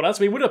to support us,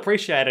 we would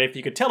appreciate it if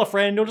you could tell a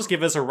friend or just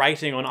give us a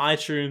rating on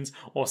iTunes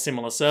or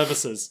similar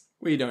services.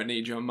 We don't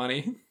need your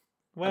money.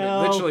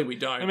 Well, literally we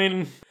don't. I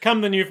mean, come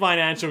the new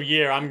financial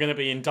year, I'm going to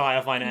be in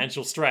dire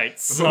financial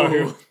straits.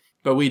 So,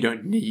 but we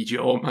don't need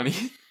your money.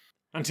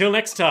 Until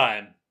next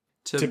time,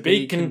 to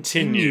be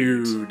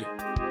continued.